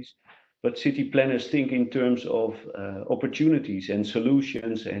uncertainties. But city planners think in terms of opportunities and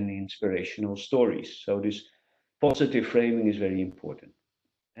solutions and inspirational stories. So this positive framing is very important.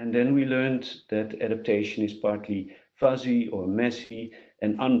 And then we learned that adaptation is partly fuzzy or messy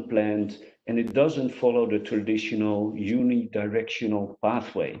and unplanned, and it doesn't follow the traditional unidirectional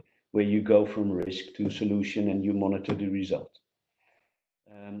pathway where you go from risk to solution and you monitor the result.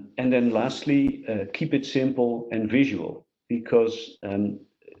 And then lastly, keep it simple and visual, because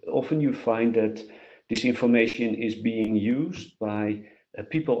often you find that this information is being used by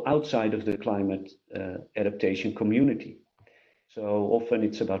people outside of the climate adaptation community. So often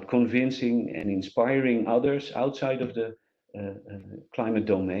it's about convincing and inspiring others outside of the climate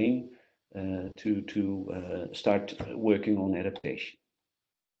domain to start working on adaptation.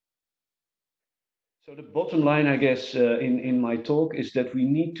 So the bottom line, I guess, in my talk is that we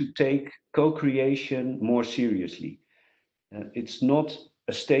need to take co-creation more seriously. It's not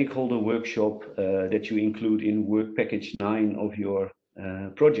a stakeholder workshop that you include in work package 9 of your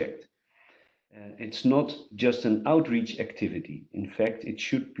project. It's not just an outreach activity. In fact, it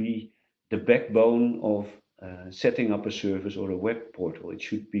should be the backbone of setting up a service or a web portal. It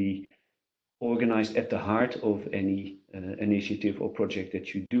should be organized at the heart of any initiative or project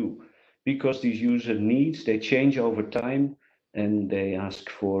that you do, because these user needs, they change over time, and they ask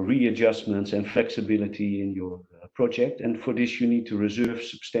for readjustments and flexibility in your project. And for this, you need to reserve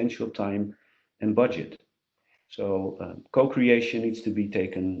substantial time and budget. So co-creation needs to be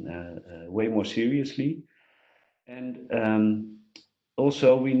taken way more seriously. And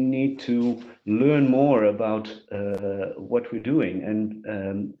also we need to learn more about what we're doing.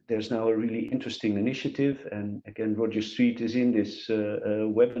 And there's now a really interesting initiative. And again, Roger Street is in this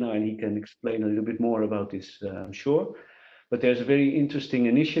webinar, and he can explain a little bit more about this, I'm sure. But there's a very interesting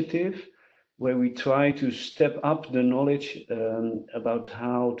initiative where we try to step up the knowledge about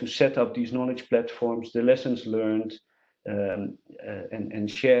how to set up these knowledge platforms, the lessons learned,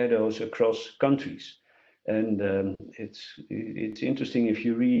 and share those across countries. And it's interesting, if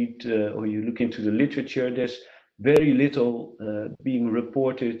you read or you look into the literature, there's very little being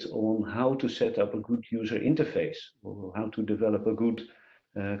reported on how to set up a good user interface or how to develop a good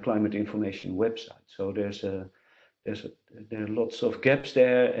climate information website. So there are lots of gaps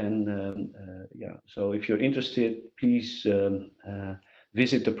there, and yeah. So if you're interested, please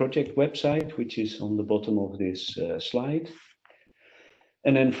visit the project website, which is on the bottom of this slide.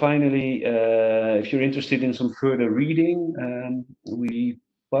 And then finally, if you're interested in some further reading, we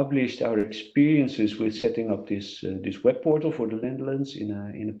published our experiences with setting up this web portal for the Netherlands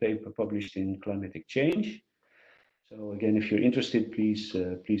in a paper published in Climatic Change. So again, if you're interested, please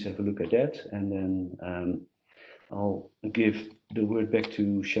have a look at that. And then I'll give the word back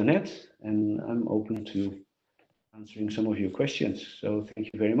to Jeanette, and I'm open to answering some of your questions. So thank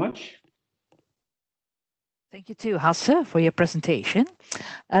you very much. Thank you too, Hasse, for your presentation.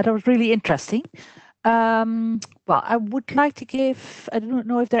 That was really interesting. Well, I would like to give, I don't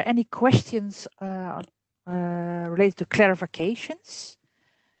know if there are any questions related to clarifications.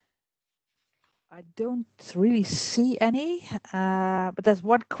 I don't really see any, but there's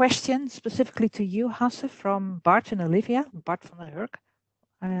one question specifically to you, Hasse, from Bart and Olivia, Bart van der Hurk,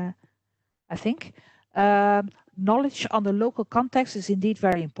 I think. Knowledge on the local context is indeed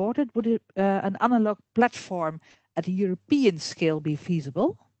very important. Would an analog platform at a European scale be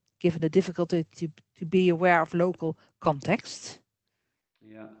feasible, given the difficulty to be aware of local context?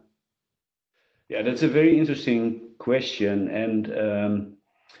 Yeah, that's a very interesting question. And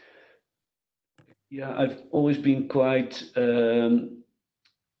yeah, I've always been quite,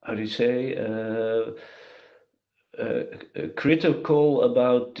 how do you say, critical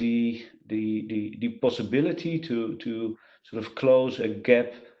about the possibility to sort of close a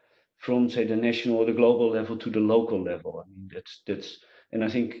gap from, say, the national or the global level to the local level. I mean, that's, and I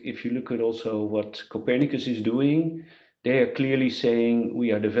think if you look at also what Copernicus is doing, they are clearly saying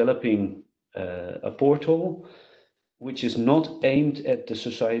we are developing a portal which is not aimed at the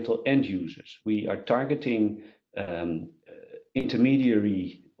societal end users. We are targeting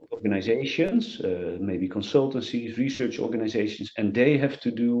intermediary organizations, maybe consultancies, research organizations, and they have to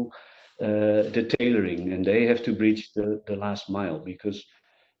do the tailoring, and they have to bridge the last mile, because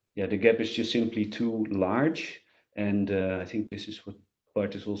yeah, the gap is just simply too large. And I think this is what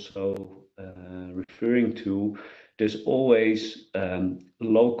Bart is also referring to. There's always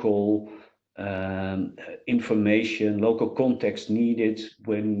local information, local context needed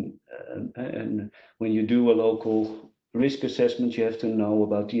when you do a local risk assessment. You have to know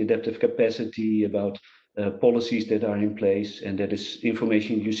about the adaptive capacity, about policies that are in place, and that is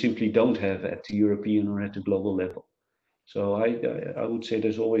information you simply don't have at the European or at the global level. So I would say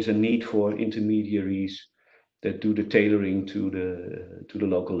there's always a need for intermediaries that do the tailoring to the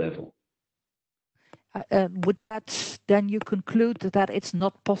local level. Would that then you conclude that it's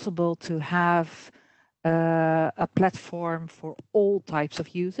not possible to have a platform for all types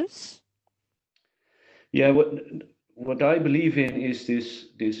of users? Yeah, what I believe in is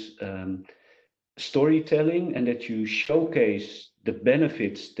this storytelling, and that you showcase the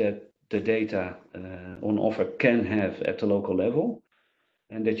benefits that the data on offer can have at the local level,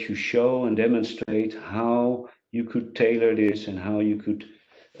 and that you show and demonstrate how you could tailor this and how you could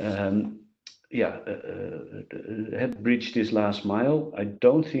bridge this last mile. I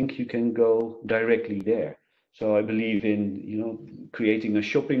don't think you can go directly there. So I believe in, you know, creating a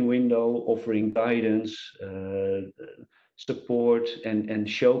shopping window, offering guidance, support, and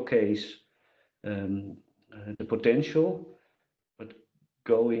showcase the potential, but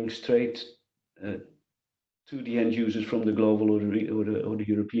going straight to the end users from the global or the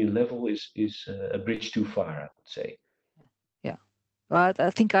European level is a bridge too far, I would say. Yeah, well,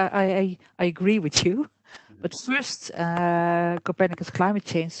 I think I agree with you. But first, Copernicus Climate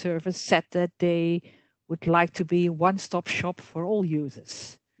Change Service said that they would like to be a one-stop shop for all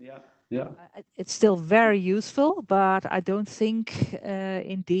users. Yeah. It's still very useful, but I don't think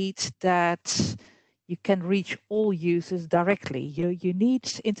indeed that you can reach all users directly. You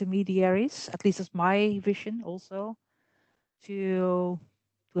need intermediaries, at least that's my vision also, to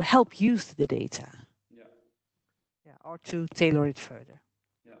help use the data. Yeah, or to tailor it further.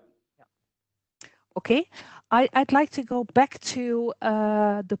 Okay, I'd like to go back to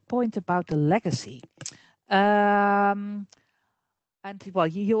the point about the legacy. And well,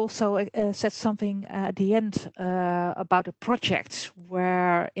 you also said something at the end about a project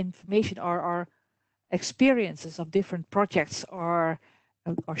where information or experiences of different projects are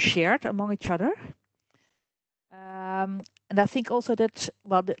shared among each other. And I think also that,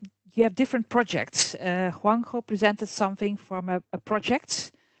 well, you have different projects. Juanjo presented something from a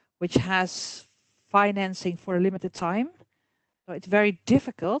project which has financing for a limited time. So it's very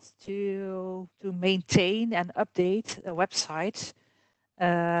difficult to maintain and update a website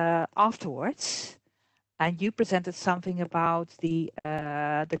afterwards. And you presented something about the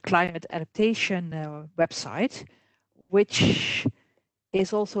climate adaptation website, which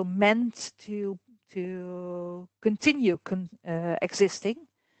is also meant to continue existing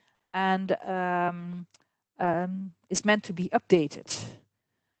and is meant to be updated.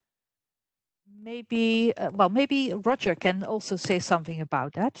 Maybe maybe Roger can also say something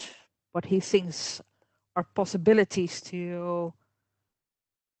about that, what he thinks are possibilities to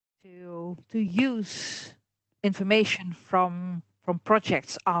use information from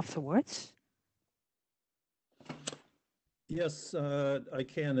projects afterwards. Yes, I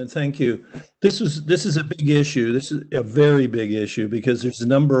can, and thank you. This is a big issue. This is a very big issue because there's a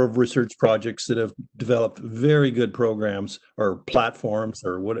number of research projects that have developed very good programs or platforms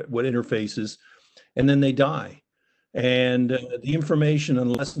or what interfaces, and then they die. And the information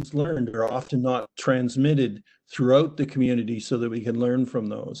and lessons learned are often not transmitted throughout the community so that we can learn from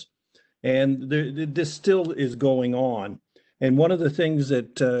those. And this still is going on. And one of the things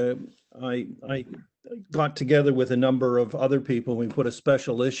that I got together with a number of other people, we put a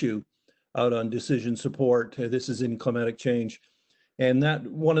special issue out on decision support. This is in climatic change. And that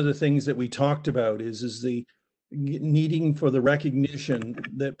one of the things that we talked about is the needing for the recognition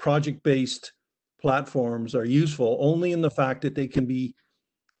that project-based platforms are useful only in the fact that they can be,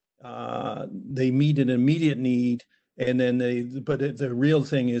 they meet an immediate need, and then but the real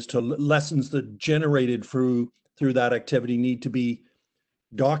thing is to lessons that generated through that activity need to be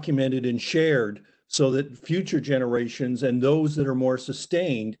documented and shared so that future generations and those that are more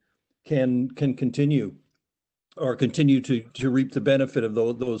sustained can continue or continue to reap the benefit of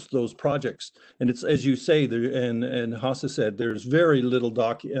those projects. And it's, as you say, there, and Hasse said, there's very little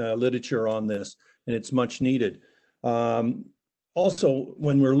literature on this, and it's much needed. Also,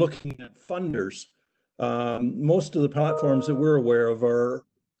 when we're looking at funders, most of the platforms that we're aware of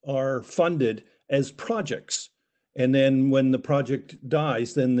are funded as projects. And then when the project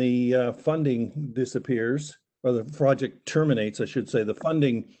dies, then the funding disappears, or the project terminates, I should say, the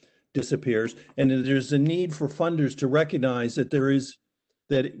funding disappears. And there's a need for funders to recognize that there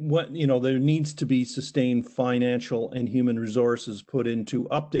needs to be sustained financial and human resources put into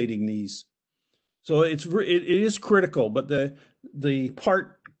updating these. So it is critical, but the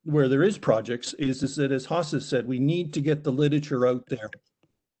part where there is projects is that, as Hasse said, we need to get the literature out there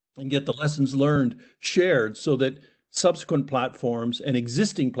and get the lessons learned shared so that subsequent platforms and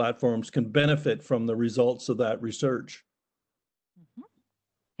existing platforms can benefit from the results of that research. Mm-hmm.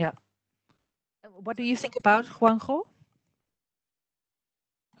 Yeah. What do you think about Juanjo?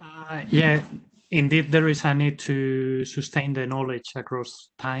 Yeah, indeed, there is a need to sustain the knowledge across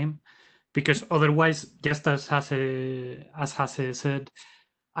time, because otherwise, just as Hasse said,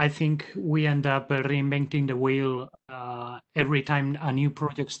 I think we end up reinventing the wheel every time a new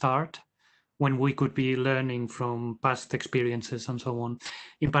project starts, when we could be learning from past experiences and so on.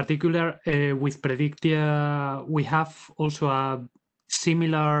 In particular, with Predictia, we have also a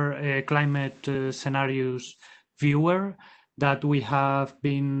similar climate scenarios viewer that we have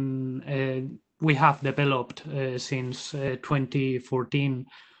developed since 2014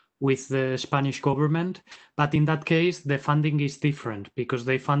 with the Spanish government. But in that case, the funding is different because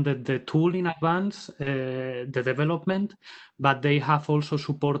they funded the tool in advance, the development, but they have also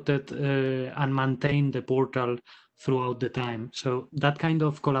supported and maintained the portal throughout the time. So that kind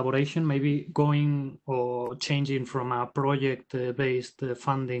of collaboration, maybe going or changing from a project-based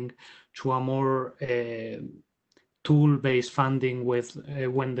funding to a more tool-based funding with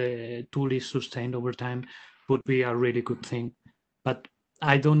when the tool is sustained over time, would be a really good thing. But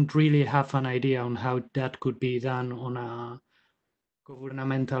I don't really have an idea on how that could be done on a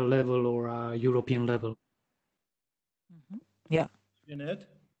governmental level or a European level. Mm-hmm. Yeah. Jeanette?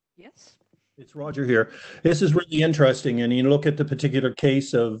 Yes. It's Roger here. This is really interesting, and you look at the particular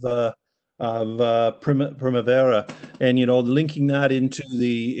case of Primavera, and linking that into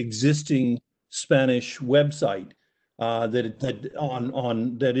the existing Spanish website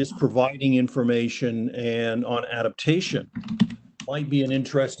that is providing information and on adaptation might be an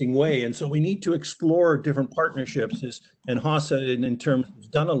interesting way. And so we need to explore different partnerships. And Hasse, in terms, has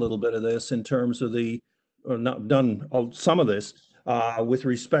done a little bit of this in terms of some of this with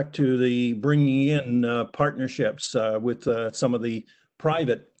respect to the bringing in partnerships with some of the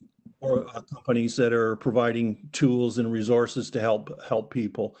private companies that are providing tools and resources to help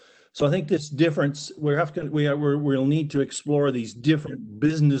people. So I think this difference, we'll need to explore these different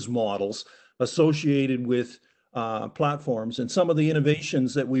business models associated with platforms, and some of the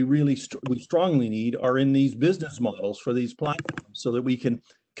innovations that we strongly need are in these business models for these platforms, so that we can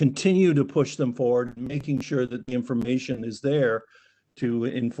continue to push them forward, making sure that the information is there to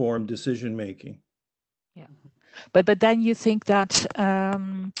inform decision making. Yeah, but then you think that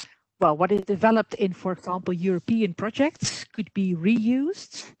what is developed in, for example, European projects could be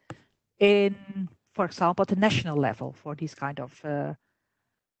reused in, for example, at the national level for these kind of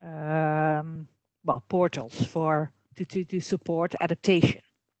portals to support adaptation.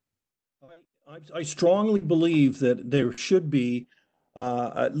 I strongly believe that there should be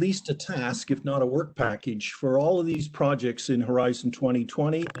at least a task, if not a work package, for all of these projects in Horizon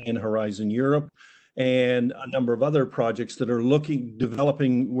 2020 and Horizon Europe and a number of other projects that are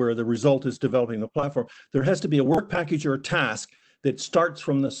developing where the result is developing the platform. There has to be a work package or a task that starts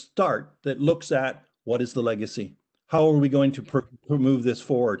from the start that looks at what is the legacy. How are we going to move this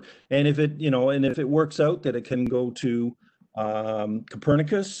forward? And if it, and if it works out that it can go to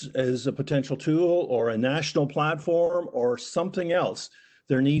Copernicus as a potential tool, or a national platform, or something else,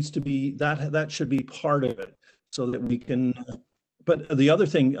 there needs to be that should be part of it, so that we can. But the other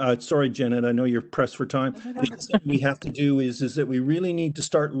thing, sorry, Janet, I know you're pressed for time. The other thing we have to do is that we really need to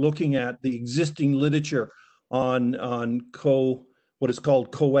start looking at the existing literature on what is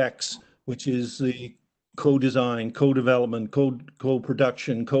called COEX, which is the co-design, co-development,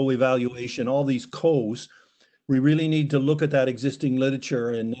 co-production, co-evaluation, all these co's. We really need to look at that existing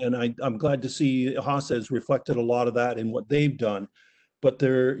literature, and I'm glad to see Haas has reflected a lot of that in what they've done. But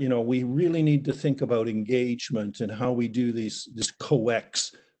we really need to think about engagement and how we do this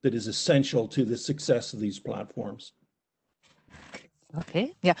COEX that is essential to the success of these platforms.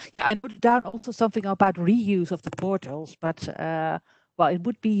 Okay, yeah, I put down also something about reuse of the portals, but well, it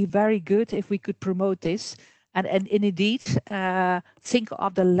would be very good if we could promote this and indeed think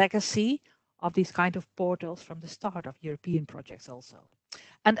of the legacy of these kind of portals from the start of European projects also.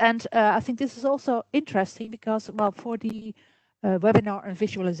 And I think this is also interesting because, well, for the webinar on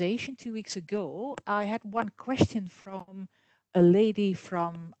visualization 2 weeks ago, I had one question from a lady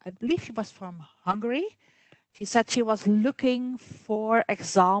from, I believe she was from Hungary. She said she was looking for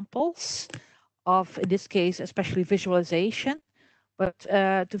examples of, in this case, especially visualization, but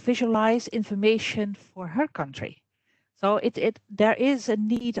to visualize information for her country. So there is a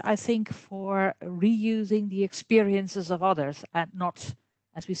need, I think, for reusing the experiences of others and not,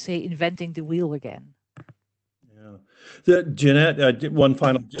 as we say, inventing the wheel again. Yeah, Jeanette, one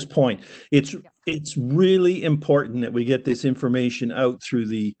final point. It's really important that we get this information out through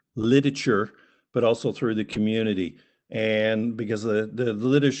the literature, but also through the community. And because the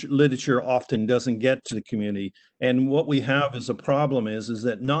literature often doesn't get to the community. And what we have as a problem is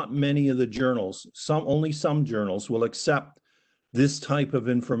that not many of the journals, only some journals will accept this type of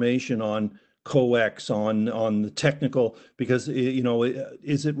information on COEX, on the technical, because,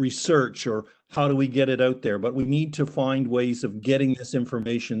 is it research, or how do we get it out there? But we need to find ways of getting this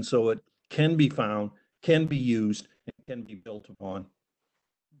information so it can be found, can be used, and can be built upon.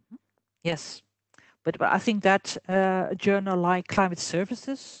 Yes. But I think that a journal like Climate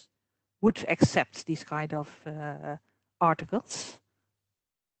Services would accept these kind of articles.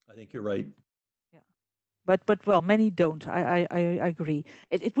 I think you're right. Yeah, but well, many don't. I agree.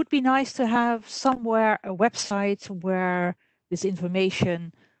 It would be nice to have somewhere a website where this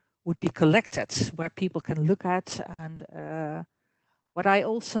information would be collected, where people can look at. And what I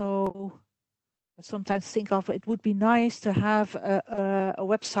also sometimes think of, it would be nice to have a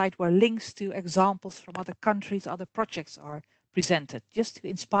website where links to examples from other countries, other projects are presented, just to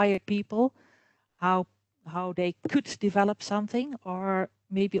inspire people how they could develop something, or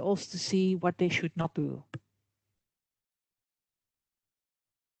maybe also to see what they should not do.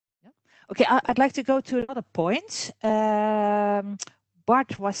 Yeah. Okay, I'd like to go to another point.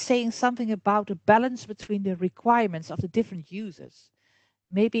 Bart was saying something about the balance between the requirements of the different users.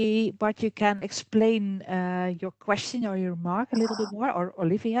 Maybe, Bart, you can explain your question or your remark a little bit more, or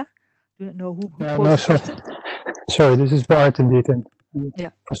Olivia? Do you know who no, sorry, this is Bart indeed. And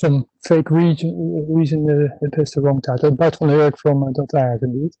for some fake reason, it has the wrong title. Bart van der Erk from .aarg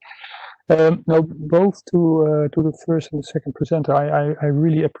indeed. No, both to the first and the second presenter, I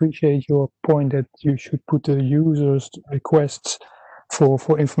really appreciate your point that you should put the users' requests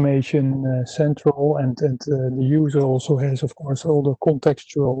for information central, and the user also has, of course, all the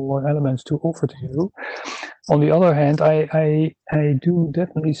contextual elements to offer to you. On the other hand, I do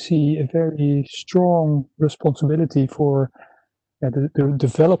definitely see a very strong responsibility for the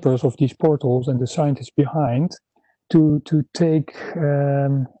developers of these portals and the scientists behind to take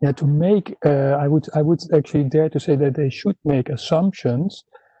to make I would actually dare to say that they should make assumptions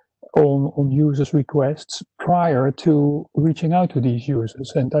on users' requests prior to reaching out to these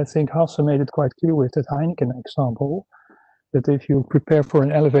users. And I think Hasse made it quite clear with that Heineken example, that if you prepare for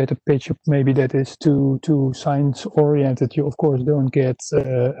an elevator pitch, maybe that is too science-oriented, you of course don't get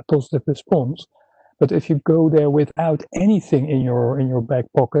a positive response. But if you go there without anything in your back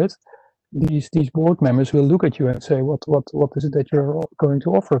pocket, these board members will look at you and say, what is it that you're going to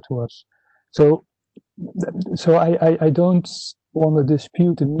offer to us? So I don't want to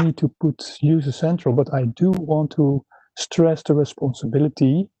dispute the need to put user central, but I do want to stress the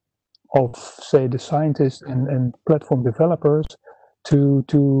responsibility of, say, the scientists and platform developers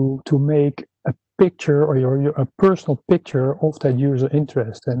to make a picture or a personal picture of that user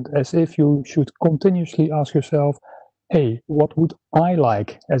interest, and as if you should continuously ask yourself, hey, what would I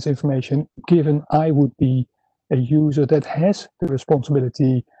like as information, given I would be a user that has the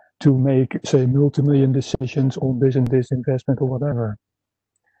responsibility to make, say, multi-million decisions on this and this investment or whatever.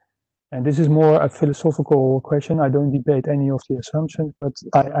 And this is more a philosophical question. I don't debate any of the assumptions, but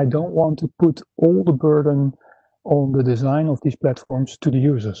I don't want to put all the burden on the design of these platforms to the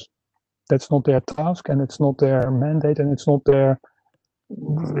users. That's not their task, and it's not their mandate, and it's not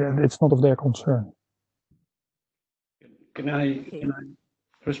of their concern. Can I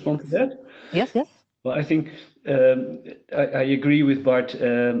respond to that? Yes. Well, I think I agree with Bart,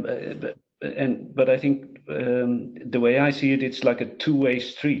 but I think the way I see it, it's like a two-way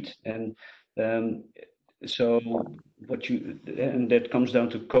street, and so that comes down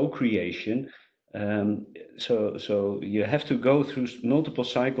to co-creation. So you have to go through multiple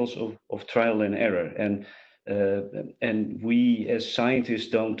cycles of trial and error, and we as scientists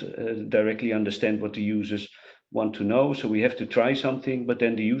don't directly understand what the users want to know, so we have to try something, but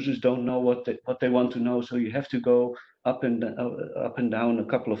then the users don't know what they want to know, so you have to go up and down a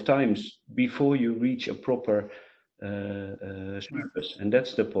couple of times before you reach a proper service, and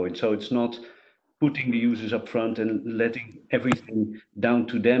that's the point. So it's not putting the users up front and letting everything down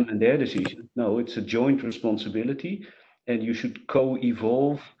to them and their decisions. No, it's a joint responsibility, and you should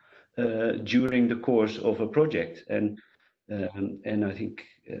co-evolve during the course of a project. And I think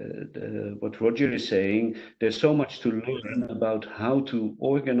what Roger is saying, there's so much to learn about how to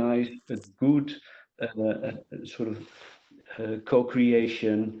organize a good sort of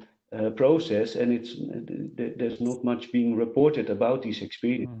co-creation process, and there's not much being reported about these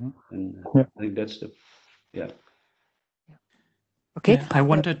experiences, and I think that's the Okay. Yeah, I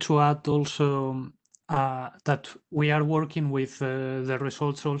wanted to add also that we are working with the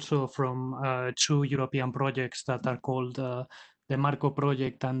results also from two European projects that are called the Marco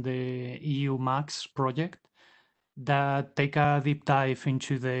project and the EU Max project, that take a deep dive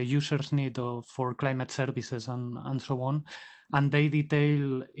into the user's need for climate services and so on. And they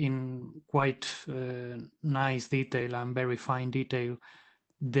detail in quite nice detail and very fine detail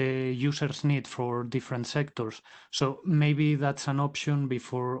the user's need for different sectors. So maybe that's an option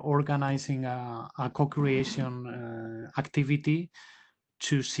before organizing a co-creation activity,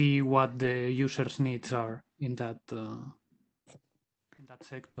 to see what the user's needs are in that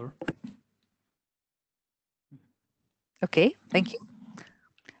sector. Okay, thank you.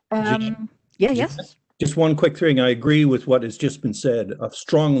 Jan- Yes. Just one quick thing. I agree with what has just been said. I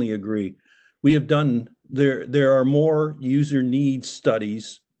strongly agree. We have done, there are more user needs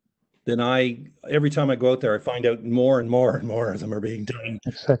studies than every time I go out there, I find out more and more and more of them are being done.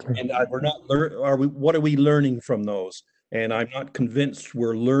 Exactly. And what are we learning from those? And I'm not convinced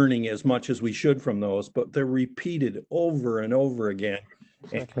we're learning as much as we should from those, but they're repeated over and over again.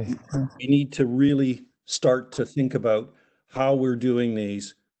 Exactly. And we need to really start to think about how we're doing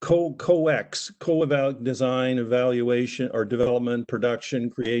these design, evaluation, or development, production,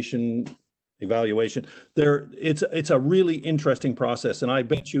 creation, evaluation. It's a really interesting process, and I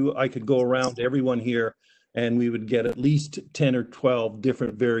bet you I could go around to everyone here and we would get at least 10 or 12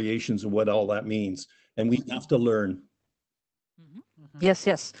 different variations of what all that means, and we have to learn.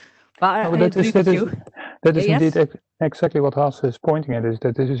 Yes. Well, I that agree with you. That is Yes. indeed exactly what Hans is pointing at, is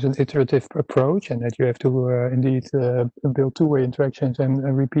that this is an iterative approach, and that you have to indeed build two-way interactions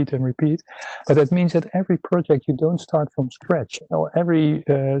and repeat and repeat. But that means that every project, you don't start from scratch. You know, every,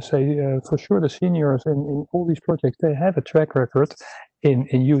 for sure, the seniors in all these projects, they have a track record in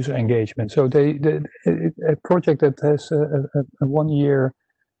user engagement. So a project that has a 1 year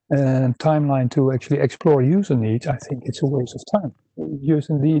timeline to actually explore user needs, I think it's a waste of time. Use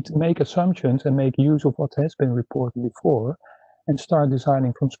indeed make assumptions and make use of what has been reported before, and start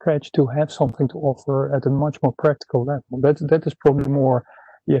designing from scratch to have something to offer at a much more practical level. That is probably more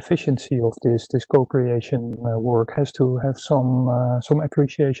the efficiency of this co-creation work, has to have some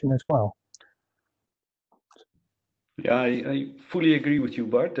appreciation as well. Yeah, I fully agree with you,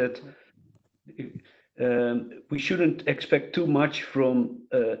 Bart, that we shouldn't expect too much from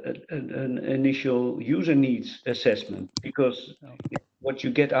an initial user needs assessment, because what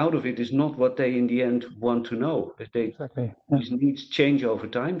you get out of it is not what they in the end want to know. Exactly. These needs change over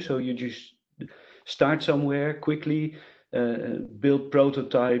time, so you just start somewhere quickly, build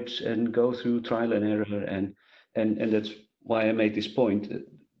prototypes and go through trial and error, and that's why I made this point.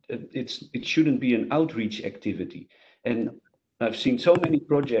 It shouldn't be an outreach activity. And I've seen so many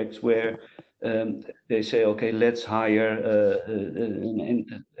projects where they say, okay, let's hire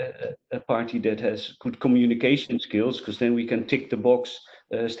a party that has good communication skills, because then we can tick the box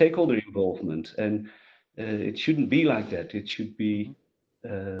stakeholder involvement, and it shouldn't be like that. It should be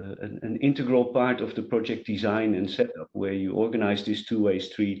an integral part of the project design and setup, where you organize these two-way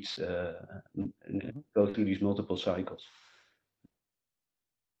streets and go through these multiple cycles.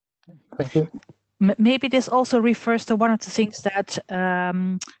 Thank you. Maybe this also refers to one of the things that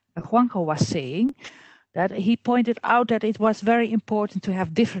Juanjo was saying, that he pointed out that it was very important to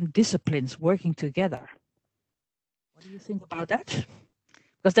have different disciplines working together. What do you think about that?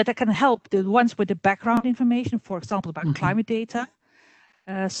 Because that can help the ones with the background information, for example, about climate data.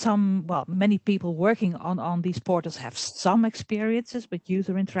 Many people working on these portals have some experiences with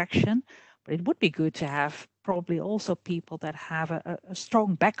user interaction, but it would be good to have probably also people that have a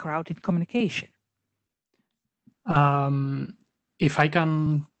strong background in communication. If I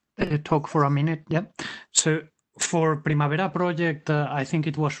can talk for a minute, yeah. So for Primavera-project, I think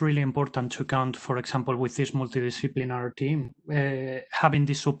it was really important to count, for example, with this multidisciplinary team, having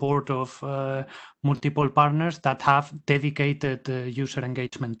the support of multiple partners that have dedicated user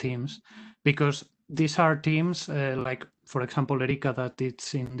engagement teams, because these are teams like, for example, Erika, that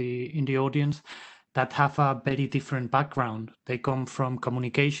it's in the audience, that have a very different background. They come from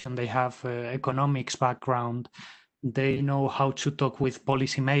communication, they have economics background, they know how to talk with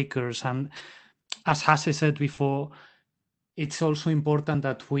policymakers, and as Hasse said before, it's also important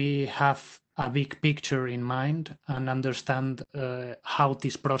that we have a big picture in mind and understand how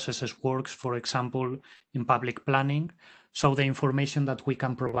these processes works, for example, in public planning, so the information that we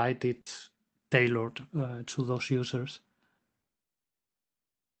can provide is tailored to those users.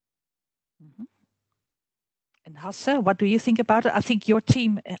 And Hasse, what do you think about it? I think your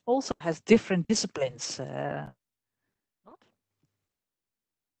team also has different disciplines.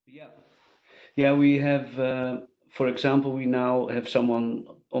 Yeah, we have, for example, we now have someone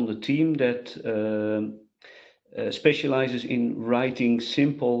on the team that specializes in writing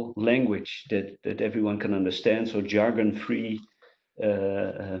simple language that everyone can understand, so jargon-free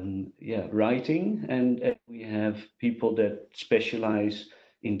writing. And we have people that specialize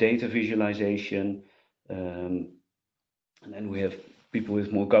in data visualization, and then we have people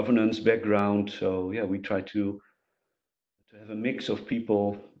with more governance background. So yeah, we try to have a mix of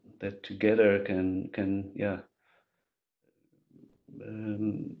people that together can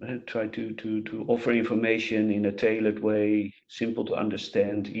try to offer information in a tailored way, simple to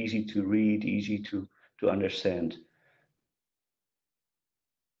understand, easy to read, easy to understand.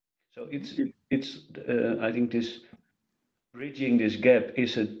 So it's I think this bridging this gap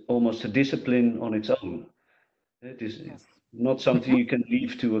is almost a discipline on its own. It is not something you can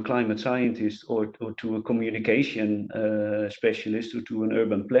leave to a climate scientist or to a communication specialist or to an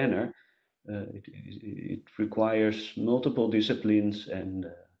urban planner. It requires multiple disciplines, and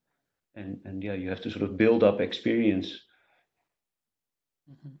yeah, you have to sort of build up experience.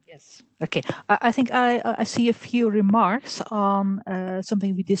 Yes. Okay. I think I see a few remarks on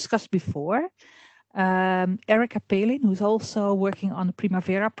something we discussed before. Erika Pelin, who's also working on the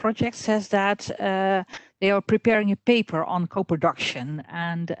Primavera-project, says that they are preparing a paper on co-production,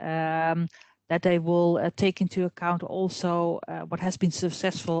 and that they will take into account also what has been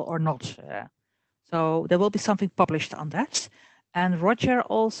successful or not. So there will be something published on that. And Roger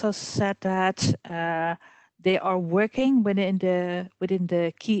also said that they are working within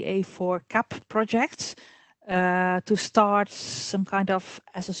the Key A4 CAP project to start some kind of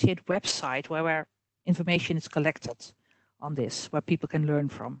associate website where information is collected on this, where people can learn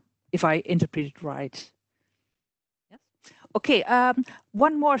from, if I interpret it right. Yes. Okay,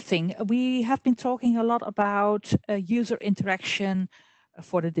 one more thing. We have been talking a lot about user interaction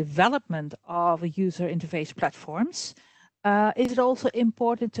for the development of user interface platforms. Is it also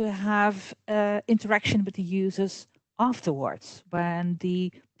important to have interaction with the users afterwards, when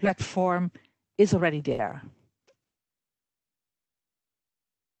the platform is already there?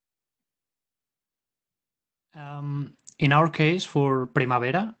 In our case, for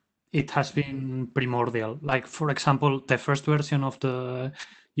Primavera, it has been primordial. Like, for example, the first version of the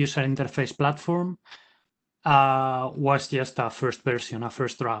user interface platform was just a first version, a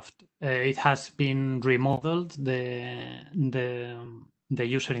first draft. It has been remodeled, the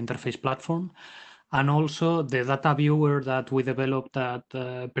user interface platform, and also the data viewer that we developed at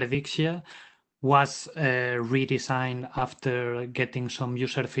Predictia was redesigned after getting some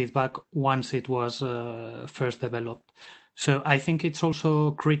user feedback once it was first developed. So I think it's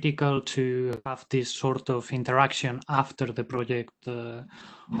also critical to have this sort of interaction after the project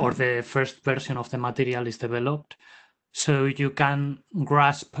or the first version of the material is developed, so you can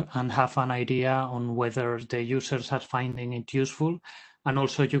grasp and have an idea on whether the users are finding it useful, and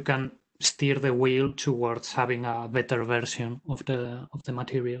also you can steer the wheel towards having a better version of the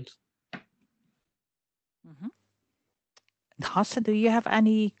materials. Mm-hmm. Hasse, do you have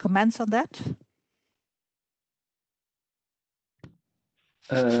any comments on that?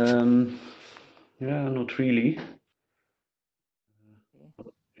 Yeah, not really.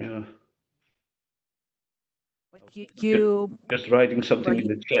 Yeah. But you just writing something in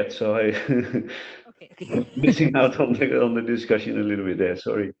the chat, so I okay. missing out on the discussion a little bit there.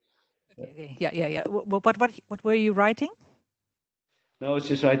 Sorry. Okay. Yeah. What were you writing? No, it's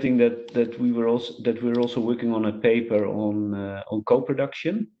just writing that we're also working on a paper on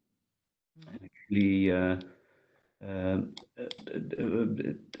co-production. Actually, I'm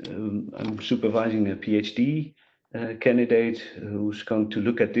supervising a PhD candidate who's going to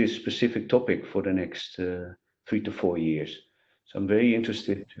look at this specific topic for the next 3 to 4 years. So I'm very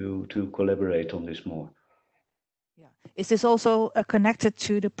interested to collaborate on this more. Yeah. Is this also connected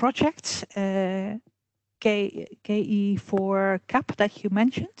to the project KE4CAP that you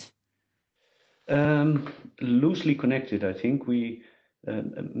mentioned? Loosely connected, I think. We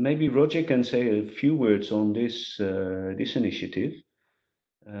maybe Roger can say a few words on this this initiative.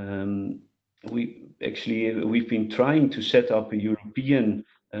 We've been trying to set up a European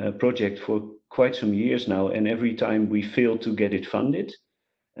project for quite some years now, and every time we fail to get it funded.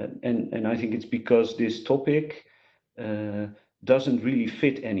 And I think it's because this topic doesn't really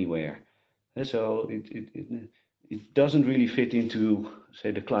fit anywhere. And so it doesn't really fit into,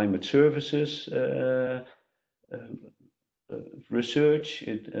 say, the climate services research.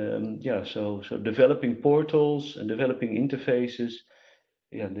 So developing portals and developing interfaces.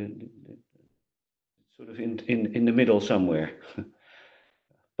 Yeah, sort of in the middle somewhere.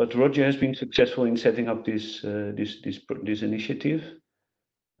 But Roger has been successful in setting up this initiative.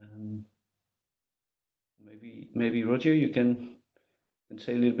 Maybe Roger, you can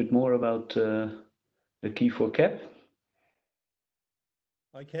say a little bit more about the KE4CAP.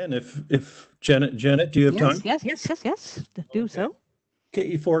 I can, if Janet, do you have time? Yes. Do so.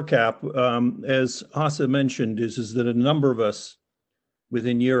 KE4CAP, as Hasse mentioned, is that a number of us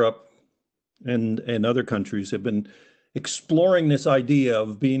within Europe and other countries have been exploring this idea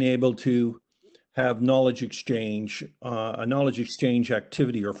of being able to have knowledge exchange, a knowledge exchange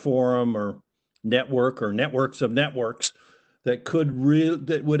activity or forum or network or networks of networks that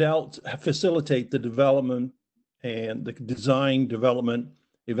would facilitate the development and the design, development,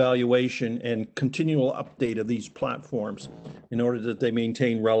 evaluation, and continual update of these platforms in order that they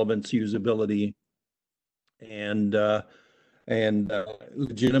maintain relevance, usability, and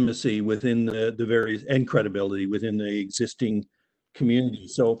legitimacy within the various, and credibility within the existing community.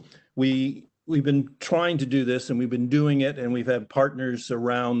 So we've been trying to do this, and we've been doing it, and we've had partners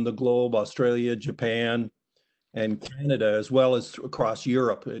around the globe, Australia, Japan, and Canada, as well as across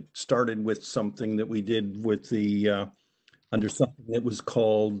Europe. It started with something that we did with the under something that was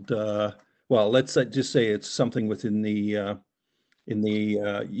called well, let's just say it's something within the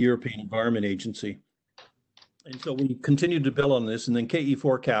European Environment Agency. And so we continued to build on this, and then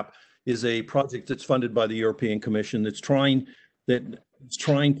KE4CAP is a project that's funded by the European Commission that's trying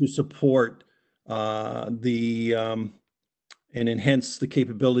to support and enhance the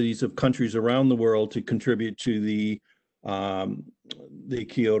capabilities of countries around the world to contribute to the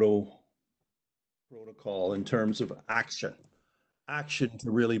Kyoto Protocol in terms of action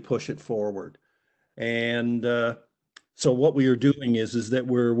to really push it forward. And so what we are doing is that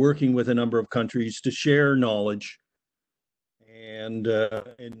we're working with a number of countries to share knowledge and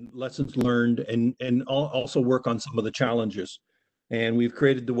lessons learned, and also work on some of the challenges. And we've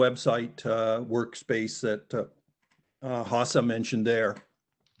created the website workspace that Hasse mentioned there.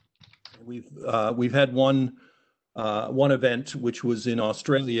 We've had one event which was in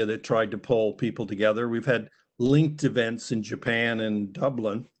Australia that tried to pull people together. We've had linked events in Japan and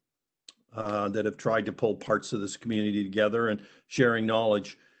Dublin that have tried to pull parts of this community together and sharing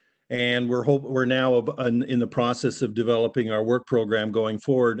knowledge. And we're now in the process of developing our work program going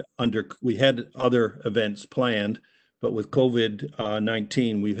forward. We had other events planned, but with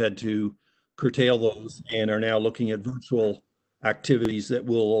COVID-19, we've had to curtail those and are now looking at virtual activities that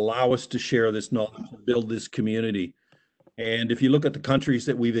will allow us to share this knowledge and build this community. And if you look at the countries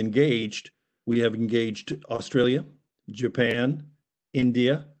that we've engaged, we have engaged Australia, Japan,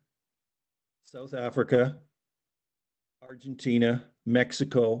 India, South Africa, Argentina,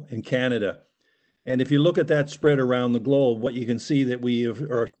 Mexico, and Canada. And if you look at that spread around the globe, what you can see that we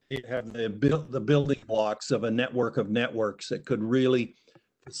have the building blocks of a network of networks that could really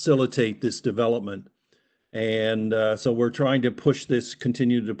facilitate this development. And so we're trying to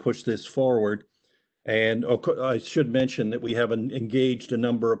continue to push this forward. And I should mention that we have engaged a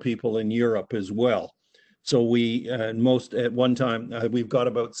number of people in Europe as well. So we at one time we've got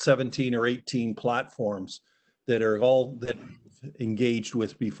about 17 or 18 platforms that are all that engaged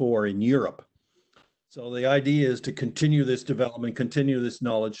with before in Europe. So the idea is to continue this development, continue this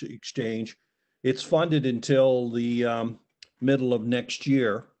knowledge exchange. It's funded until the middle of next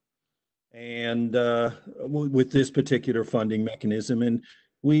year, and with this particular funding mechanism. And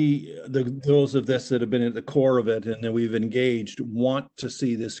those of us that have been at the core of it and that we've engaged want to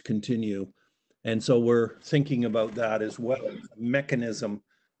see this continue. And so we're thinking about that as well, a mechanism,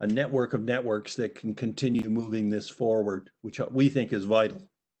 a network of networks that can continue moving this forward, which we think is vital.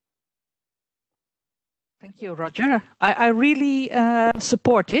 Thank you, Roger. I really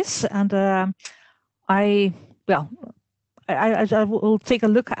support this, and I will take a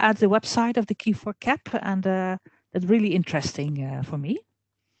look at the website of the Key4CAP, and that's really interesting for me.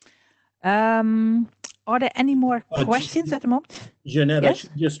 Are there any more questions at the moment? Jeanette, yes? I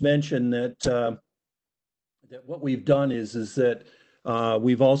should just mention that that what we've done is that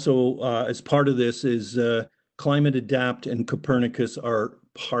we've also, as part of this, is Climate Adapt and Copernicus are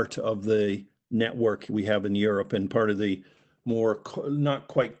part of the network we have in Europe, and part of the more, not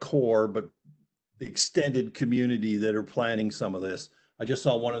quite core, but the extended community that are planning some of this. I just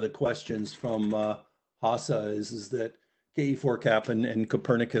saw one of the questions from Hassa is that KE4CAP and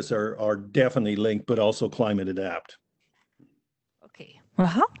Copernicus are definitely linked, but also Climate Adapt. Okay.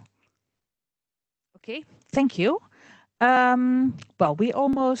 Okay, thank you. Well, we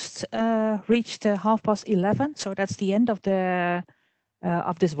almost reached 11:30, so that's the end of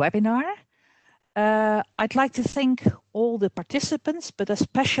this webinar. I'd like to thank all the participants, but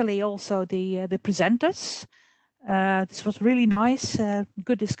especially also the presenters. This was really nice,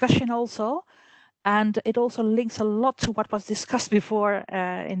 good discussion also. And it also links a lot to what was discussed before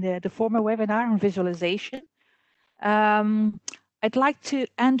in the former webinar on visualization. I'd like to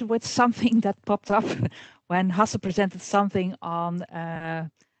end with something that popped up when Hasse presented something on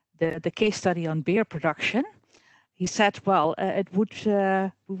the case study on beer production. He said, well,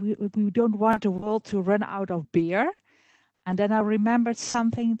 we don't want the world to run out of beer. And then I remembered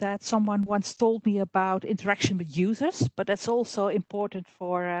something that someone once told me about interaction with users, but that's also important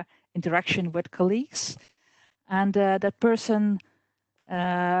for interaction with colleagues. And that person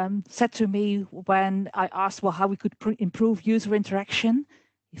said to me when I asked, well, how we could improve user interaction,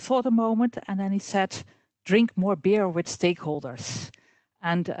 he thought a moment and then he said, drink more beer with stakeholders.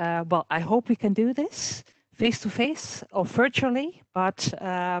 And well, I hope we can do this face-to-face or virtually, but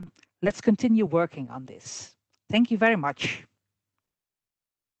let's continue working on this. Thank you very much.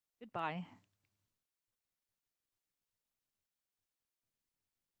 Goodbye.